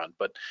capital front.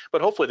 But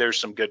hopefully there's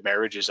some good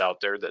marriages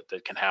out there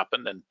that can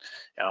happen. And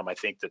I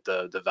think that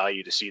the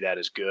value to see that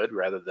is good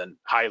rather than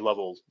high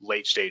level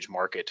late stage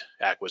market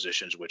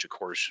acquisitions, which of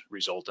course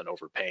result in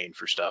overpaying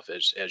for stuff,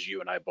 as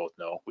you and I both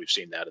know. We've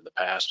seen that in the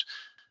past.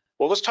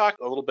 Well, let's talk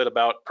a little bit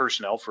about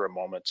personnel for a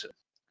moment.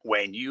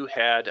 Wayne, you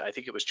had, I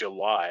think it was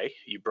July,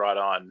 you brought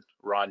on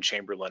Ron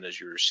Chamberlain as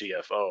your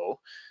CFO.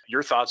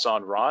 Your thoughts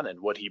on Ron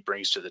and what he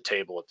brings to the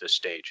table at this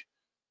stage?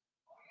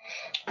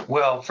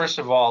 Well, first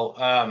of all,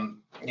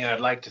 I'd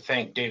like to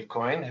thank Dave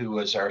Coyne, who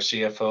was our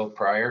CFO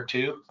prior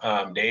to.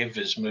 Dave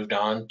has moved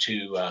on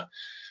to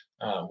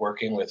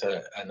working with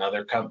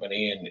another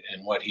company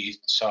and what he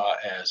saw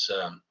as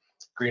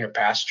greener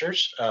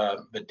pastures,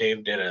 but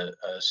Dave did a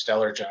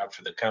stellar job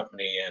for the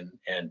company,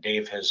 and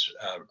Dave has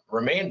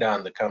remained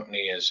on the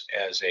company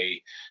as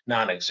a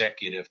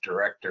non-executive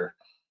director.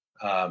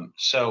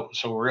 So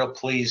we're real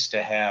pleased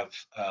to have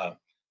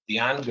the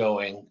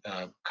ongoing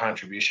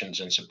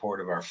contributions and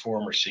support of our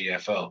former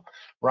CFO.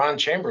 Ron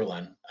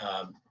Chamberlain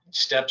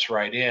steps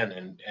right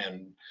in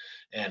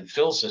and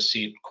fills the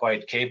seat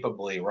quite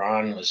capably.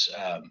 Ron was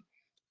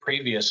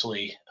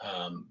previously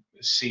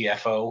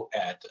CFO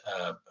at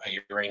a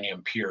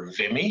uranium peer,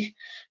 Vimy,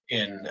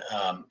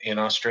 in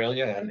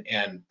Australia,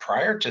 and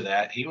prior to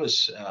that, he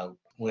was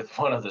with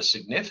one of the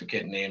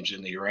significant names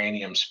in the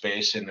uranium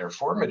space in their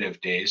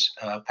formative days,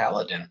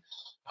 Paladin.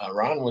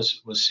 Ron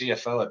was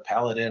CFO at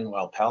Paladin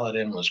while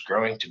Paladin was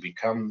growing to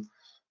become,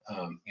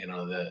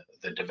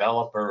 the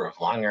developer of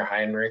Langer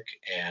Heinrich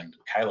and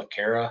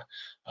Kayelekera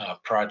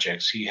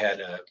projects. He had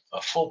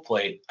a full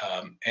plate,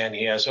 and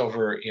he has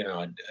over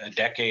a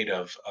decade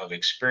of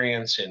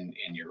experience in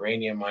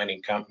uranium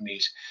mining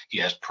companies. He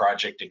has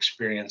project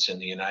experience in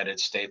the United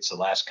States. The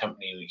last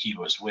company he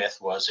was with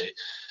was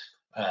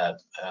a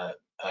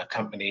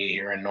company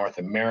here in North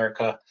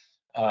America.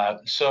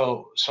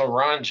 So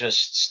Ron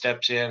just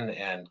steps in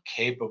and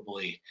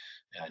capably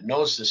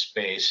knows the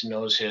space,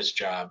 knows his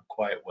job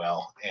quite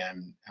well,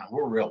 and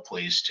we're real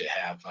pleased to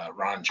have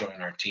Ron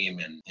join our team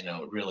and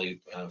really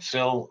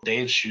fill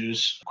Dave's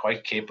shoes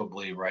quite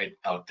capably right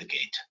out the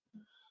gate.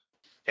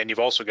 And you've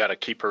also got a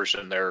key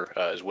person there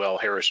as well,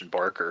 Harrison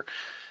Barker.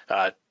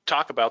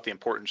 Talk about the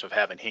importance of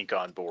having Hink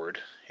on board,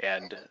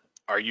 and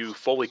are you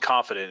fully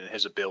confident in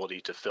his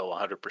ability to fill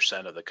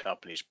 100% of the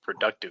company's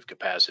productive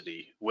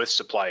capacity with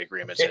supply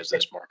agreements as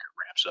this market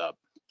ramps up?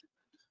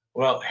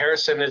 Well,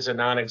 Harrison is a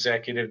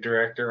non-executive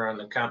director on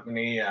the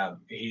company.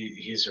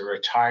 He's a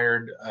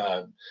retired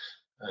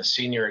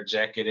senior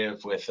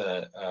executive with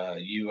a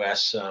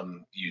U.S.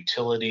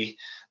 utility.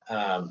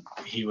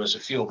 He was a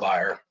fuel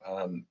buyer.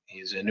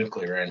 He's a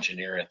nuclear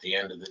engineer at the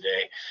end of the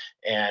day,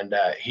 and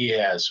he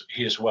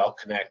is well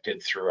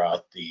connected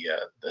throughout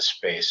the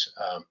space.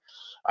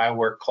 I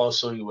work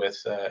closely with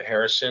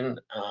Harrison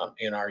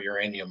in our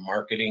uranium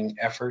marketing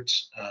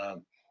efforts.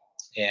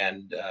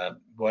 And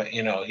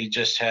he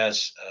just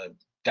has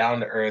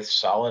down-to-earth,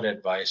 solid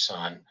advice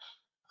on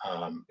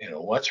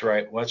what's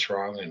right, what's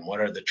wrong, and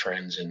what are the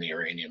trends in the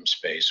uranium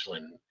space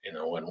when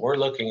we're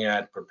looking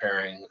at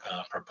preparing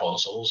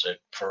proposals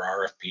for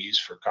RFPs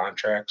for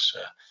contracts,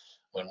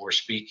 when we're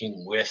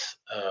speaking with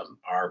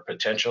our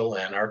potential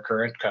and our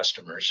current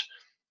customers.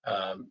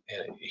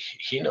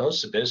 He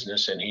knows the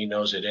business and he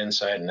knows it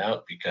inside and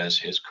out because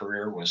his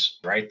career was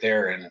right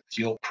there in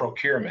fuel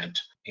procurement,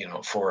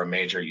 for a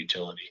major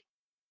utility.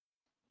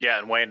 Yeah,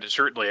 and Wayne,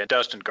 certainly, and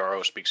Dustin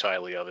Garrow speaks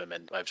highly of him,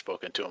 and I've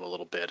spoken to him a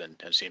little bit, and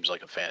seems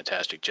like a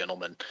fantastic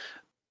gentleman.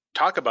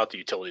 Talk about the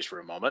utilities for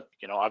a moment.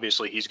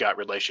 Obviously, he's got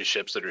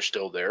relationships that are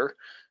still there.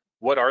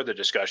 What are the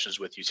discussions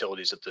with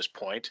utilities at this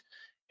point?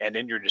 And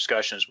in your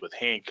discussions with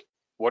Hink,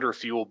 what are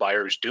fuel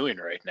buyers doing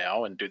right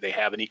now, and do they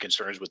have any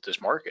concerns with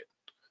this market?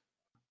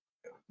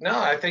 No,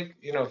 I think,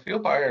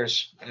 field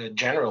buyers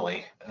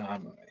generally,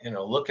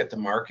 look at the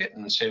market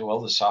and say,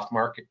 well, the soft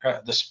market,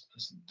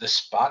 the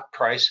spot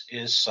price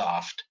is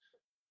soft.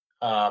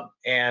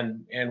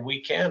 And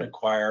we can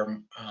acquire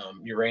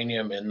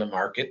uranium in the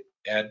market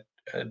at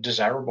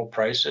desirable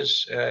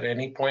prices at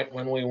any point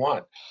when we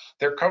want.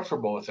 They're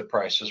comfortable with the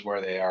prices where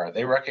they are.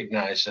 They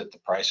recognize that the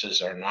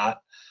prices are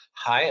not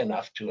high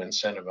enough to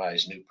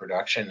incentivize new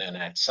production, and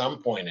at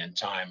some point in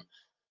time,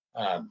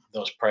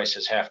 those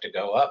prices have to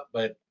go up.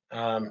 But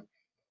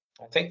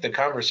I think the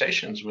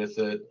conversations with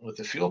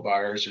the fuel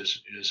buyers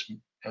is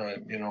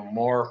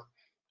more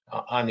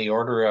on the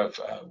order of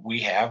we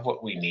have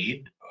what we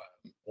need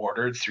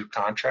ordered through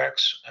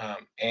contracts,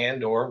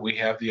 and or we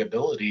have the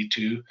ability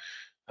to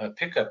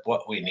pick up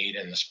what we need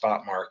in the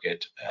spot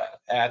market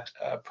at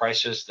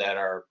prices that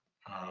are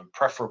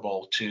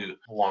preferable to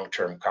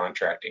long-term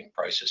contracting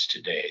prices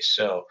today.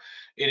 So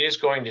it is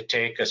going to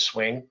take a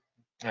swing.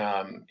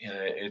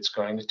 It's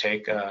going to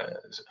take a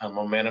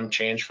momentum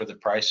change for the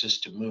prices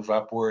to move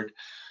upward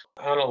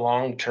on a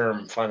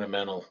long-term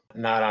fundamental,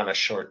 not on a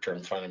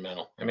short-term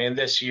fundamental. I mean,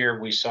 this year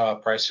we saw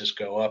prices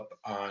go up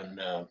on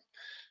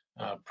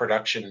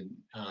production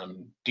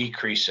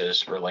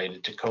decreases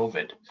related to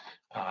COVID.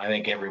 I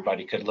think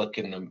everybody could look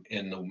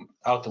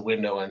out the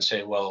window and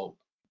say, well,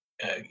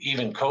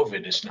 even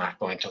COVID is not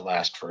going to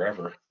last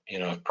forever.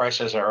 If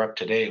prices are up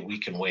today, we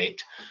can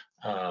wait.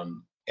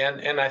 And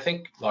I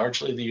think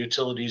largely the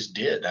utilities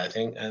did. I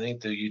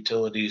think the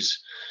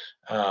utilities,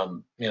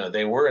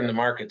 they were in the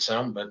market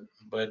some,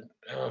 but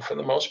for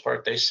the most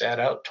part, they sat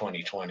out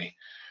 2020.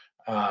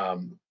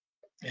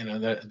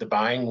 The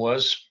buying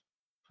was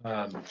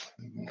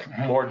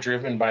more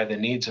driven by the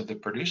needs of the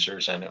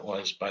producers than it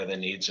was by the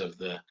needs of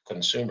the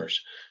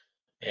consumers.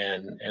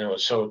 And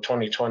so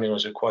 2020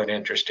 was a quite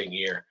interesting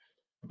year.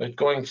 But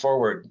going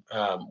forward,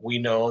 we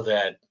know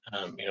that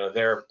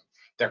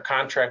their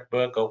contract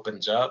book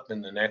opens up in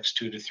the next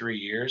 2 to 3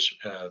 years.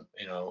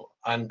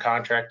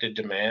 Uncontracted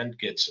demand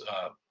gets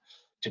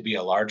to be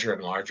a larger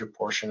and larger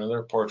portion of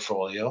their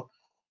portfolio,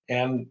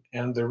 and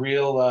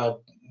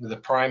the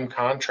prime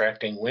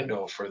contracting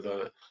window for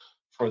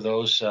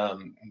those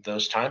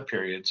time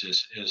periods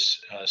is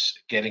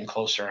getting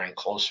closer and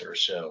closer.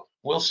 So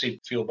we'll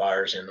see fuel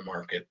buyers in the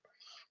market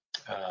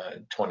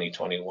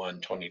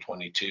 2021,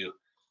 2022,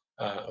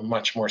 a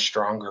much more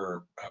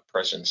stronger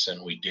presence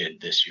than we did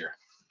this year.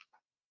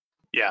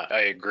 Yeah,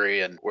 I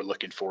agree, and we're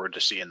looking forward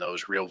to seeing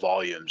those real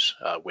volumes,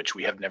 which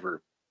we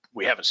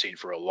haven't seen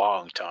for a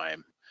long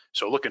time.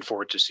 So looking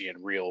forward to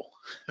seeing real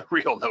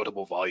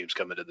notable volumes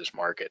come into this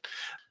market.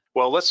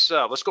 Well, let's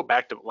go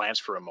back to Lance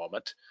for a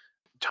moment.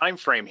 Time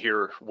frame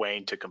here,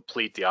 Wayne, to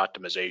complete the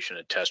optimization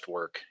and test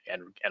work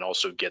and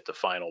also get the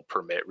final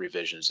permit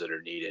revisions that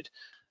are needed.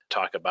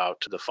 Talk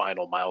about the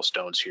final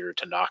milestones here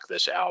to knock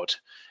this out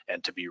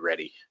and to be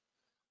ready.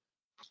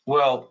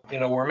 Well,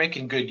 we're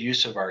making good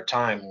use of our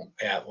time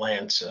at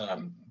Lance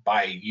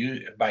by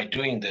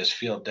doing this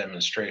field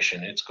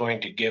demonstration. It's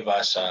going to give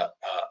us a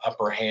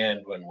upper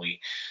hand when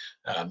we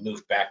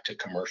move back to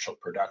commercial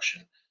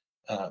production.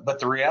 But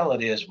the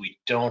reality is we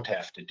don't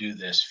have to do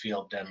this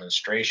field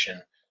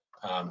demonstration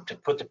to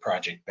put the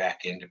project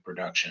back into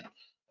production.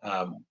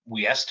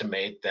 We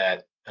estimate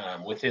that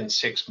within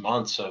 6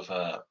 months of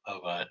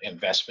an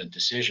investment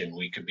decision,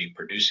 we could be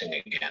producing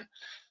again.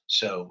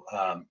 So,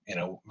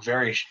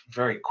 very,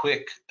 very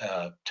quick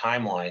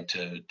timeline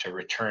to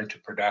return to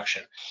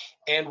production.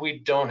 And we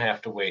don't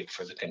have to wait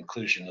for the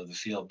conclusion of the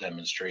field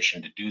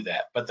demonstration to do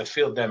that. But the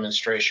field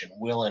demonstration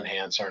will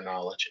enhance our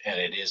knowledge,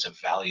 and it is a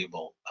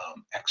valuable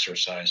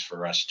exercise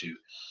for us to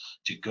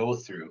go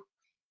through.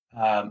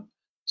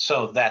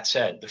 So that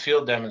said, the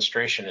field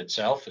demonstration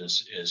itself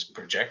is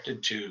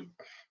projected to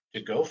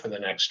go for the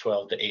next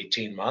 12 to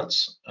 18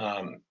 months.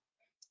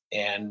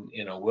 And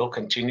we'll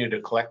continue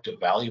to collect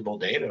valuable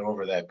data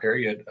over that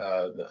period.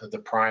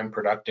 The prime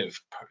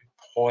productive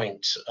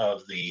points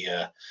of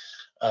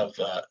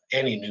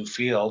any new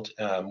field,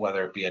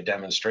 whether it be a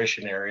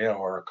demonstration area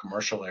or a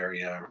commercial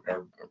area,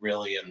 are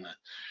really in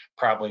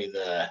probably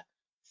the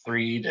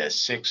 3 to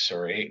 6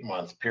 or 8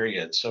 month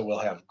period. So we'll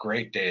have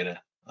great data,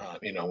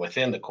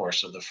 within the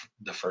course of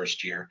the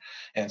first year,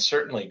 and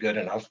certainly good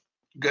enough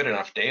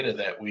data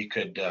that we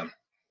could.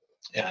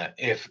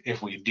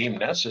 If we deem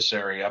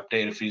necessary,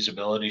 update a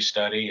feasibility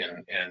study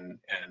and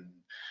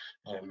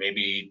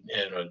maybe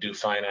do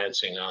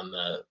financing on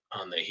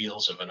the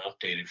heels of an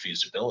updated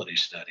feasibility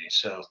study.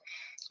 So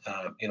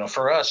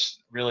for us,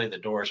 really the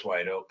door's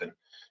wide open.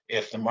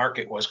 If the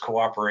market was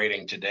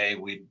cooperating today,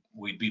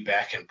 we'd be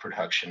back in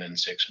production in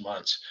 6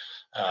 months.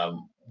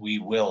 We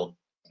will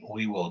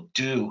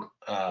do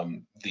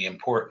the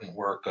important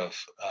work of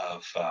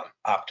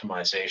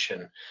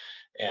optimization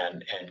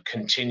and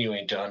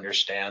continuing to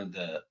understand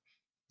the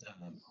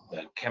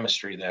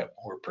chemistry that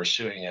we're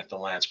pursuing at the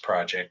Lance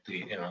project,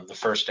 the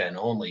first and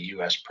only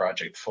U.S.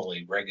 project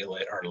fully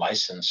regulated or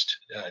licensed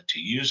to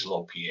use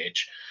low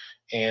pH.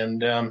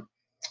 And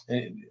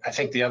I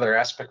think the other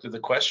aspect of the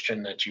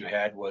question that you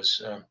had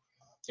was,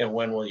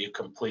 when will you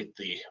complete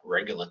the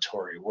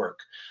regulatory work?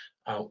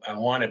 I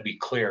want to be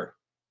clear.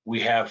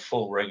 We have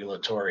full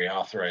regulatory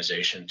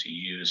authorization to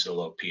use the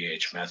low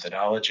pH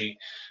methodology.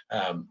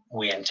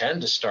 We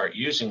intend to start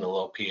using the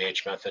low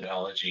pH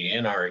methodology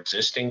in our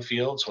existing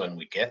fields when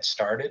we get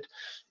started,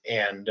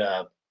 and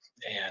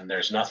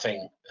there's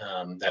nothing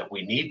that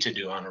we need to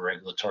do on a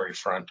regulatory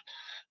front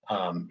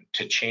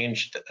to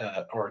change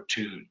or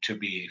to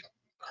be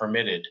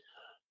permitted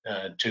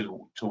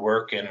to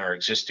work in our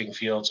existing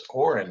fields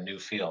or in new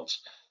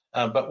fields.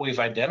 But we've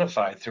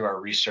identified through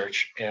our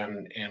research,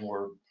 and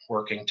we're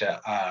working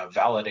to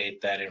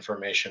validate that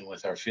information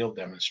with our field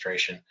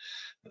demonstration,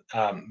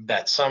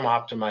 that some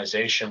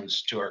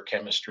optimizations to our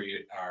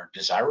chemistry are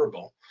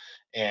desirable,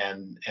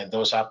 and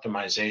those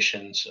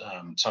optimizations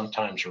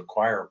sometimes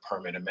require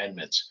permit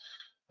amendments.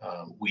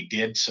 We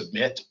did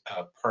submit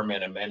a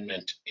permit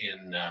amendment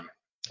in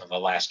the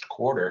last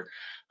quarter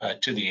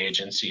to the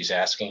agencies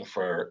asking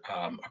for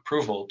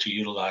approval to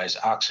utilize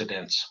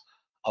oxidants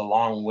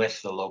along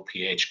with the low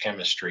pH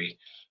chemistry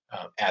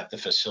at the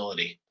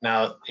facility.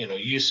 Now,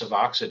 use of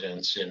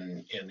oxidants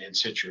in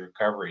situ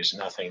recovery is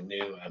nothing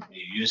new.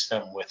 You use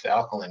them with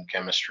alkaline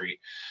chemistry,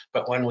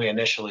 but when we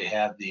initially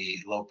had the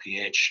low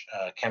pH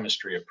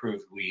chemistry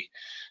approved, we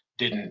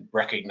didn't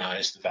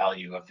recognize the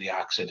value of the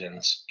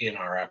oxidants in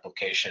our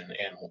application,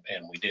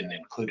 and we didn't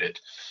include it.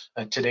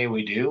 Today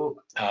we do.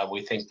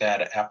 We think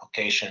that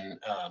application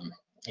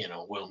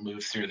will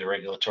move through the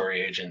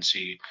regulatory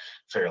agency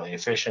fairly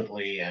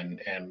efficiently,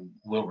 and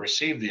will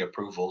receive the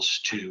approvals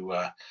to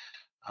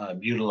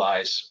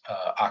utilize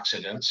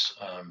oxidants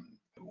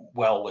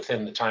well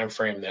within the time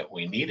frame that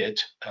we need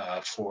it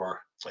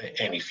for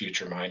any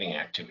future mining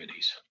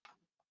activities.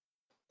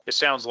 It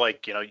sounds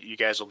like, you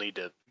guys will need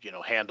to,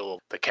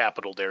 handle the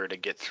capital there to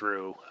get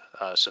through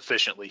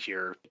sufficiently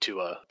here to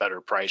a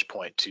better price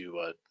point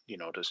to,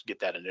 to get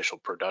that initial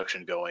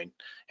production going.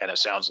 And it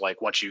sounds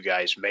like once you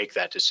guys make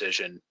that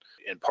decision,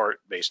 in part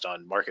based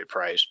on market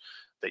price,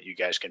 that you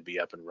guys can be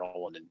up and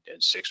rolling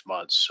in 6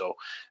 months. So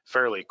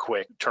fairly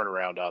quick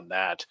turnaround on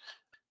that.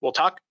 We'll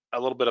talk a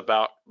little bit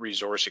about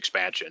resource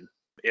expansion,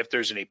 if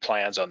there's any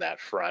plans on that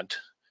front.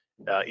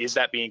 Is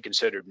that being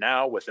considered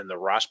now within the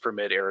Ross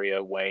permit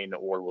area, Wayne,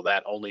 or will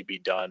that only be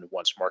done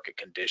once market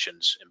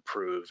conditions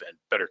improve and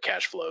better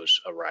cash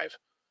flows arrive?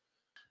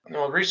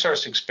 Well,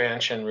 resource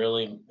expansion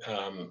really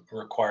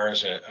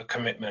requires a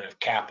commitment of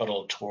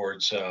capital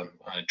towards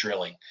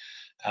drilling.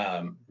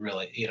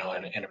 Really,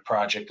 in a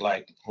project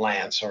like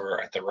Lance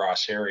or at the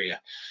Ross area,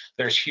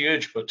 there's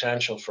huge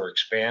potential for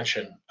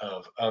expansion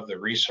of the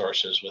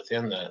resources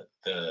within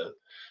the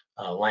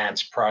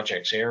Lance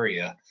projects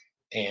area.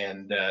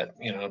 And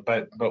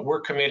but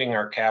we're committing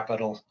our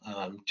capital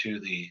to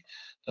the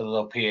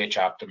low pH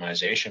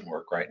optimization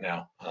work right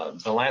now.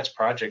 The Lance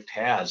project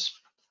has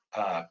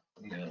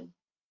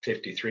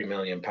 53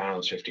 million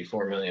pounds,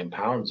 54 million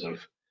pounds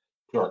of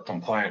pure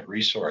compliant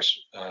resource.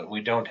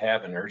 We don't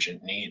have an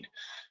urgent need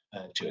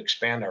to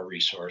expand our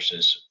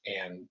resources,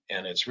 and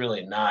it's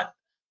really not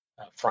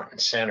front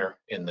and center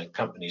in the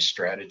company's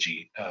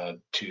strategy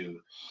to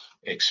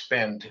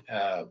expend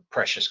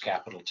precious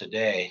capital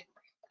today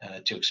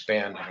to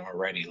expand an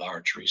already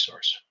large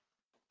resource.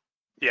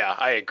 Yeah,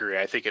 I agree.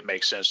 I think it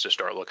makes sense to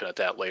start looking at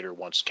that later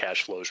once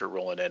cash flows are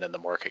rolling in and the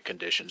market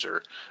conditions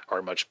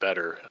are much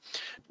better.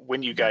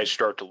 When you guys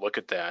start to look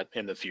at that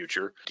in the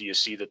future, do you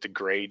see that the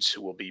grades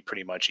will be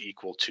pretty much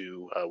equal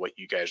to what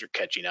you guys are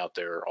catching out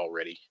there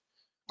already?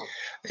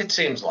 It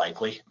seems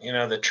likely.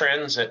 The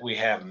trends that we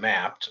have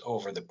mapped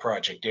over the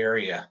project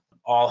area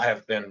all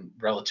have been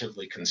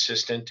relatively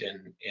consistent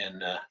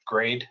in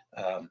grade.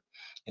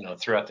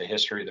 Throughout the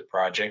history of the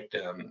project,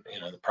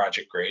 the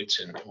project grades,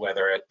 and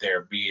whether it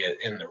there be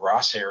in the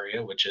Ross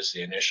area, which is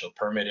the initial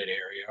permitted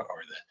area,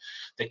 or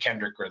the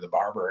Kendrick or the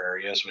Barber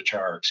areas, which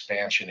are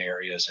expansion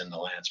areas in the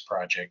Lance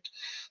project,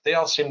 they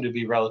all seem to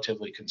be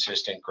relatively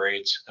consistent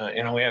grades.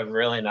 We have a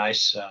really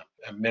nice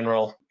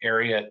mineral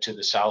area to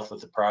the south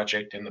of the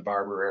project in the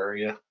Barber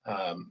area.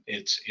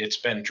 It's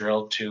been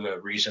drilled to a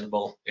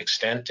reasonable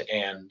extent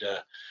and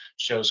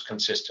shows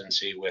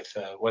consistency with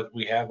what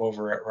we have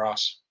over at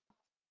Ross.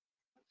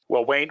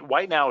 Well, Wayne,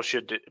 why now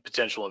should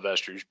potential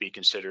investors be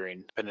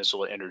considering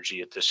Peninsula Energy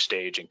at this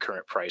stage and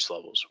current price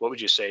levels? What would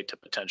you say to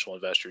potential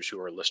investors who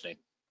are listening?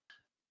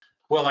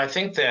 Well, I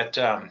think that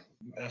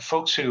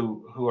folks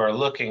who are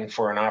looking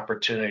for an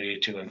opportunity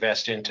to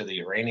invest into the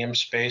uranium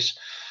space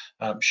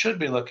should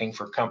be looking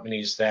for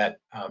companies that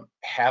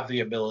have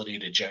the ability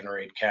to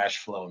generate cash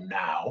flow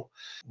now.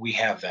 We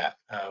have that.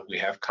 We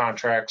have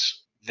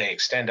contracts. They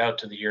extend out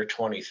to the year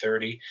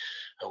 2030.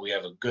 We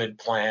have a good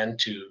plan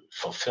to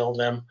fulfill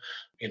them.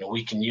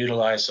 We can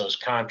utilize those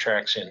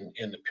contracts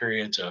in the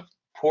periods of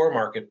poor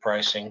market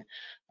pricing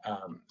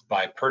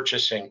by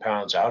purchasing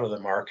pounds out of the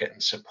market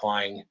and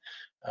supplying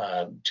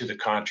to the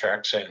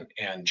contracts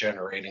and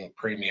generating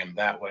premium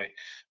that way.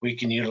 We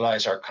can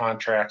utilize our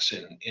contracts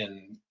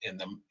in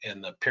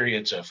the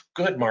periods of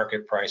good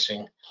market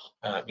pricing,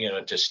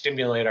 to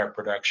stimulate our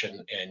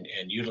production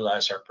and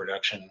utilize our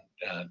production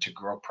to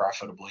grow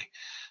profitably.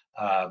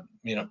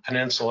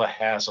 Peninsula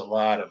has a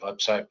lot of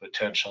upside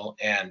potential,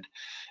 and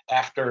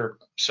after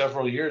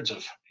several years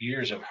of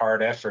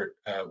hard effort,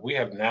 we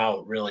have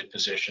now really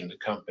positioned the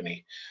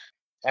company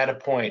at a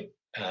point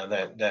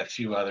that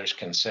few others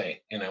can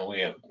say. We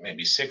have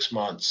maybe 6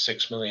 months,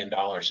 $6 million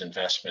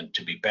investment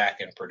to be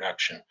back in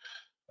production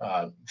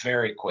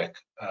very quick.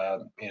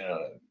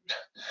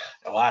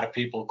 A lot of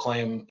people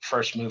claim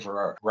first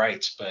mover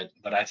rights, but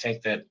I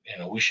think that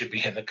we should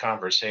be in the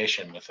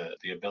conversation with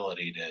the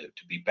ability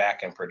to be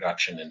back in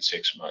production in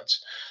 6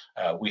 months.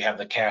 We have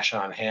the cash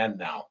on hand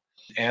now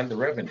and the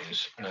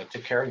revenues to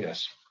carry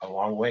us a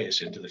long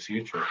ways into the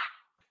future.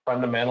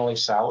 Fundamentally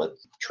solid,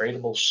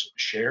 tradable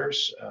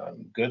shares,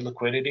 good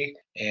liquidity,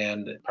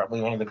 and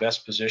probably one of the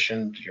best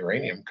positioned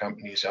uranium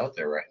companies out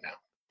there right now.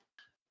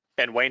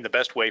 And Wayne, the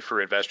best way for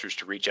investors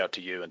to reach out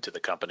to you and to the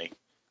company?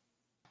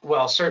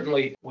 Well,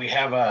 certainly we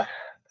have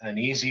an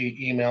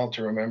easy email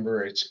to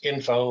remember. It's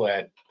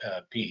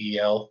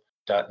info@pel.net.au.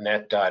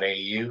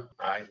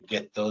 I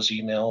get those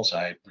emails.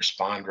 I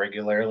respond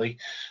regularly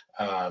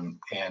and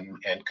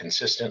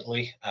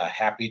consistently.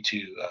 Happy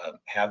to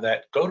have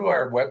that. Go to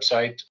our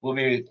website. We'll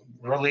be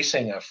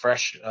releasing a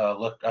fresh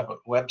look up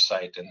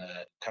website in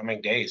the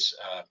coming days,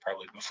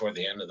 probably before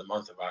the end of the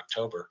month of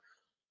October,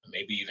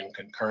 maybe even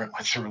concurrent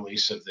with the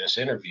release of this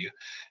interview.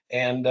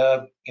 And,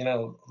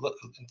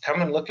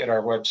 come and look at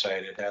our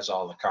website. It has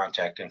all the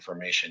contact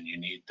information you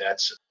need.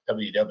 That's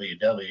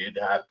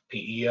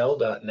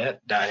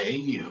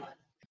www.pel.net.au.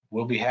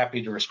 We'll be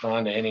happy to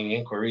respond to any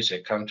inquiries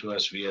that come to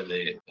us via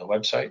the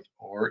website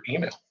or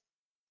email.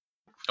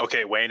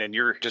 Okay, Wayne, and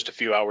you're just a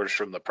few hours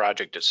from the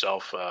project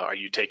itself. Are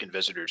you taking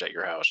visitors at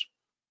your house?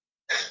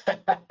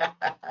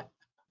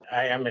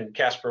 I am in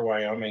Casper,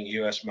 Wyoming,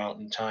 U.S.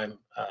 Mountain Time.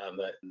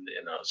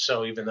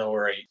 So even though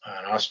we're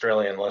an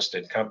Australian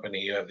listed company,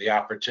 you have the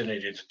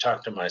opportunity to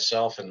talk to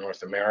myself in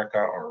North America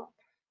or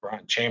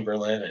Ron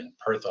Chamberlain in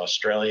Perth,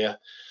 Australia.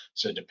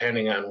 So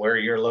depending on where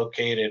you're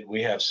located,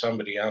 we have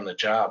somebody on the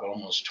job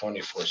almost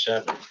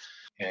 24/7.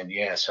 And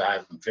yes,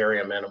 I'm very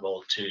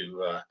amenable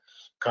to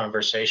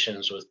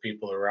conversations with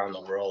people around the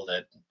world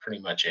at pretty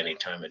much any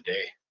time of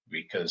day,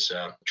 because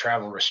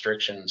travel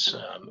restrictions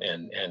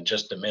and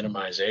just the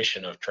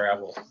minimization of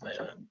travel.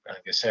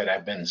 Like I said,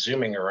 I've been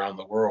zooming around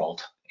the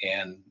world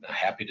and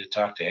happy to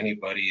talk to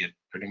anybody at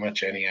pretty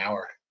much any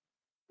hour.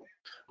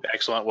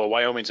 Excellent. Well,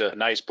 Wyoming's a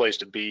nice place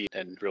to be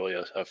and really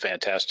a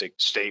fantastic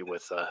state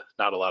with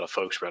not a lot of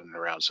folks running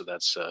around. So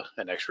that's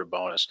an extra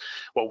bonus.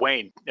 Well,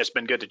 Wayne, it's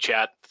been good to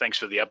chat. Thanks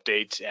for the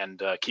update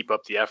and keep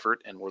up the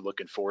effort. And we're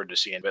looking forward to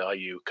seeing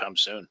value come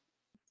soon.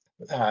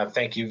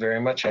 Thank you very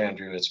much,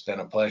 Andrew. It's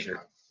been a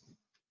pleasure.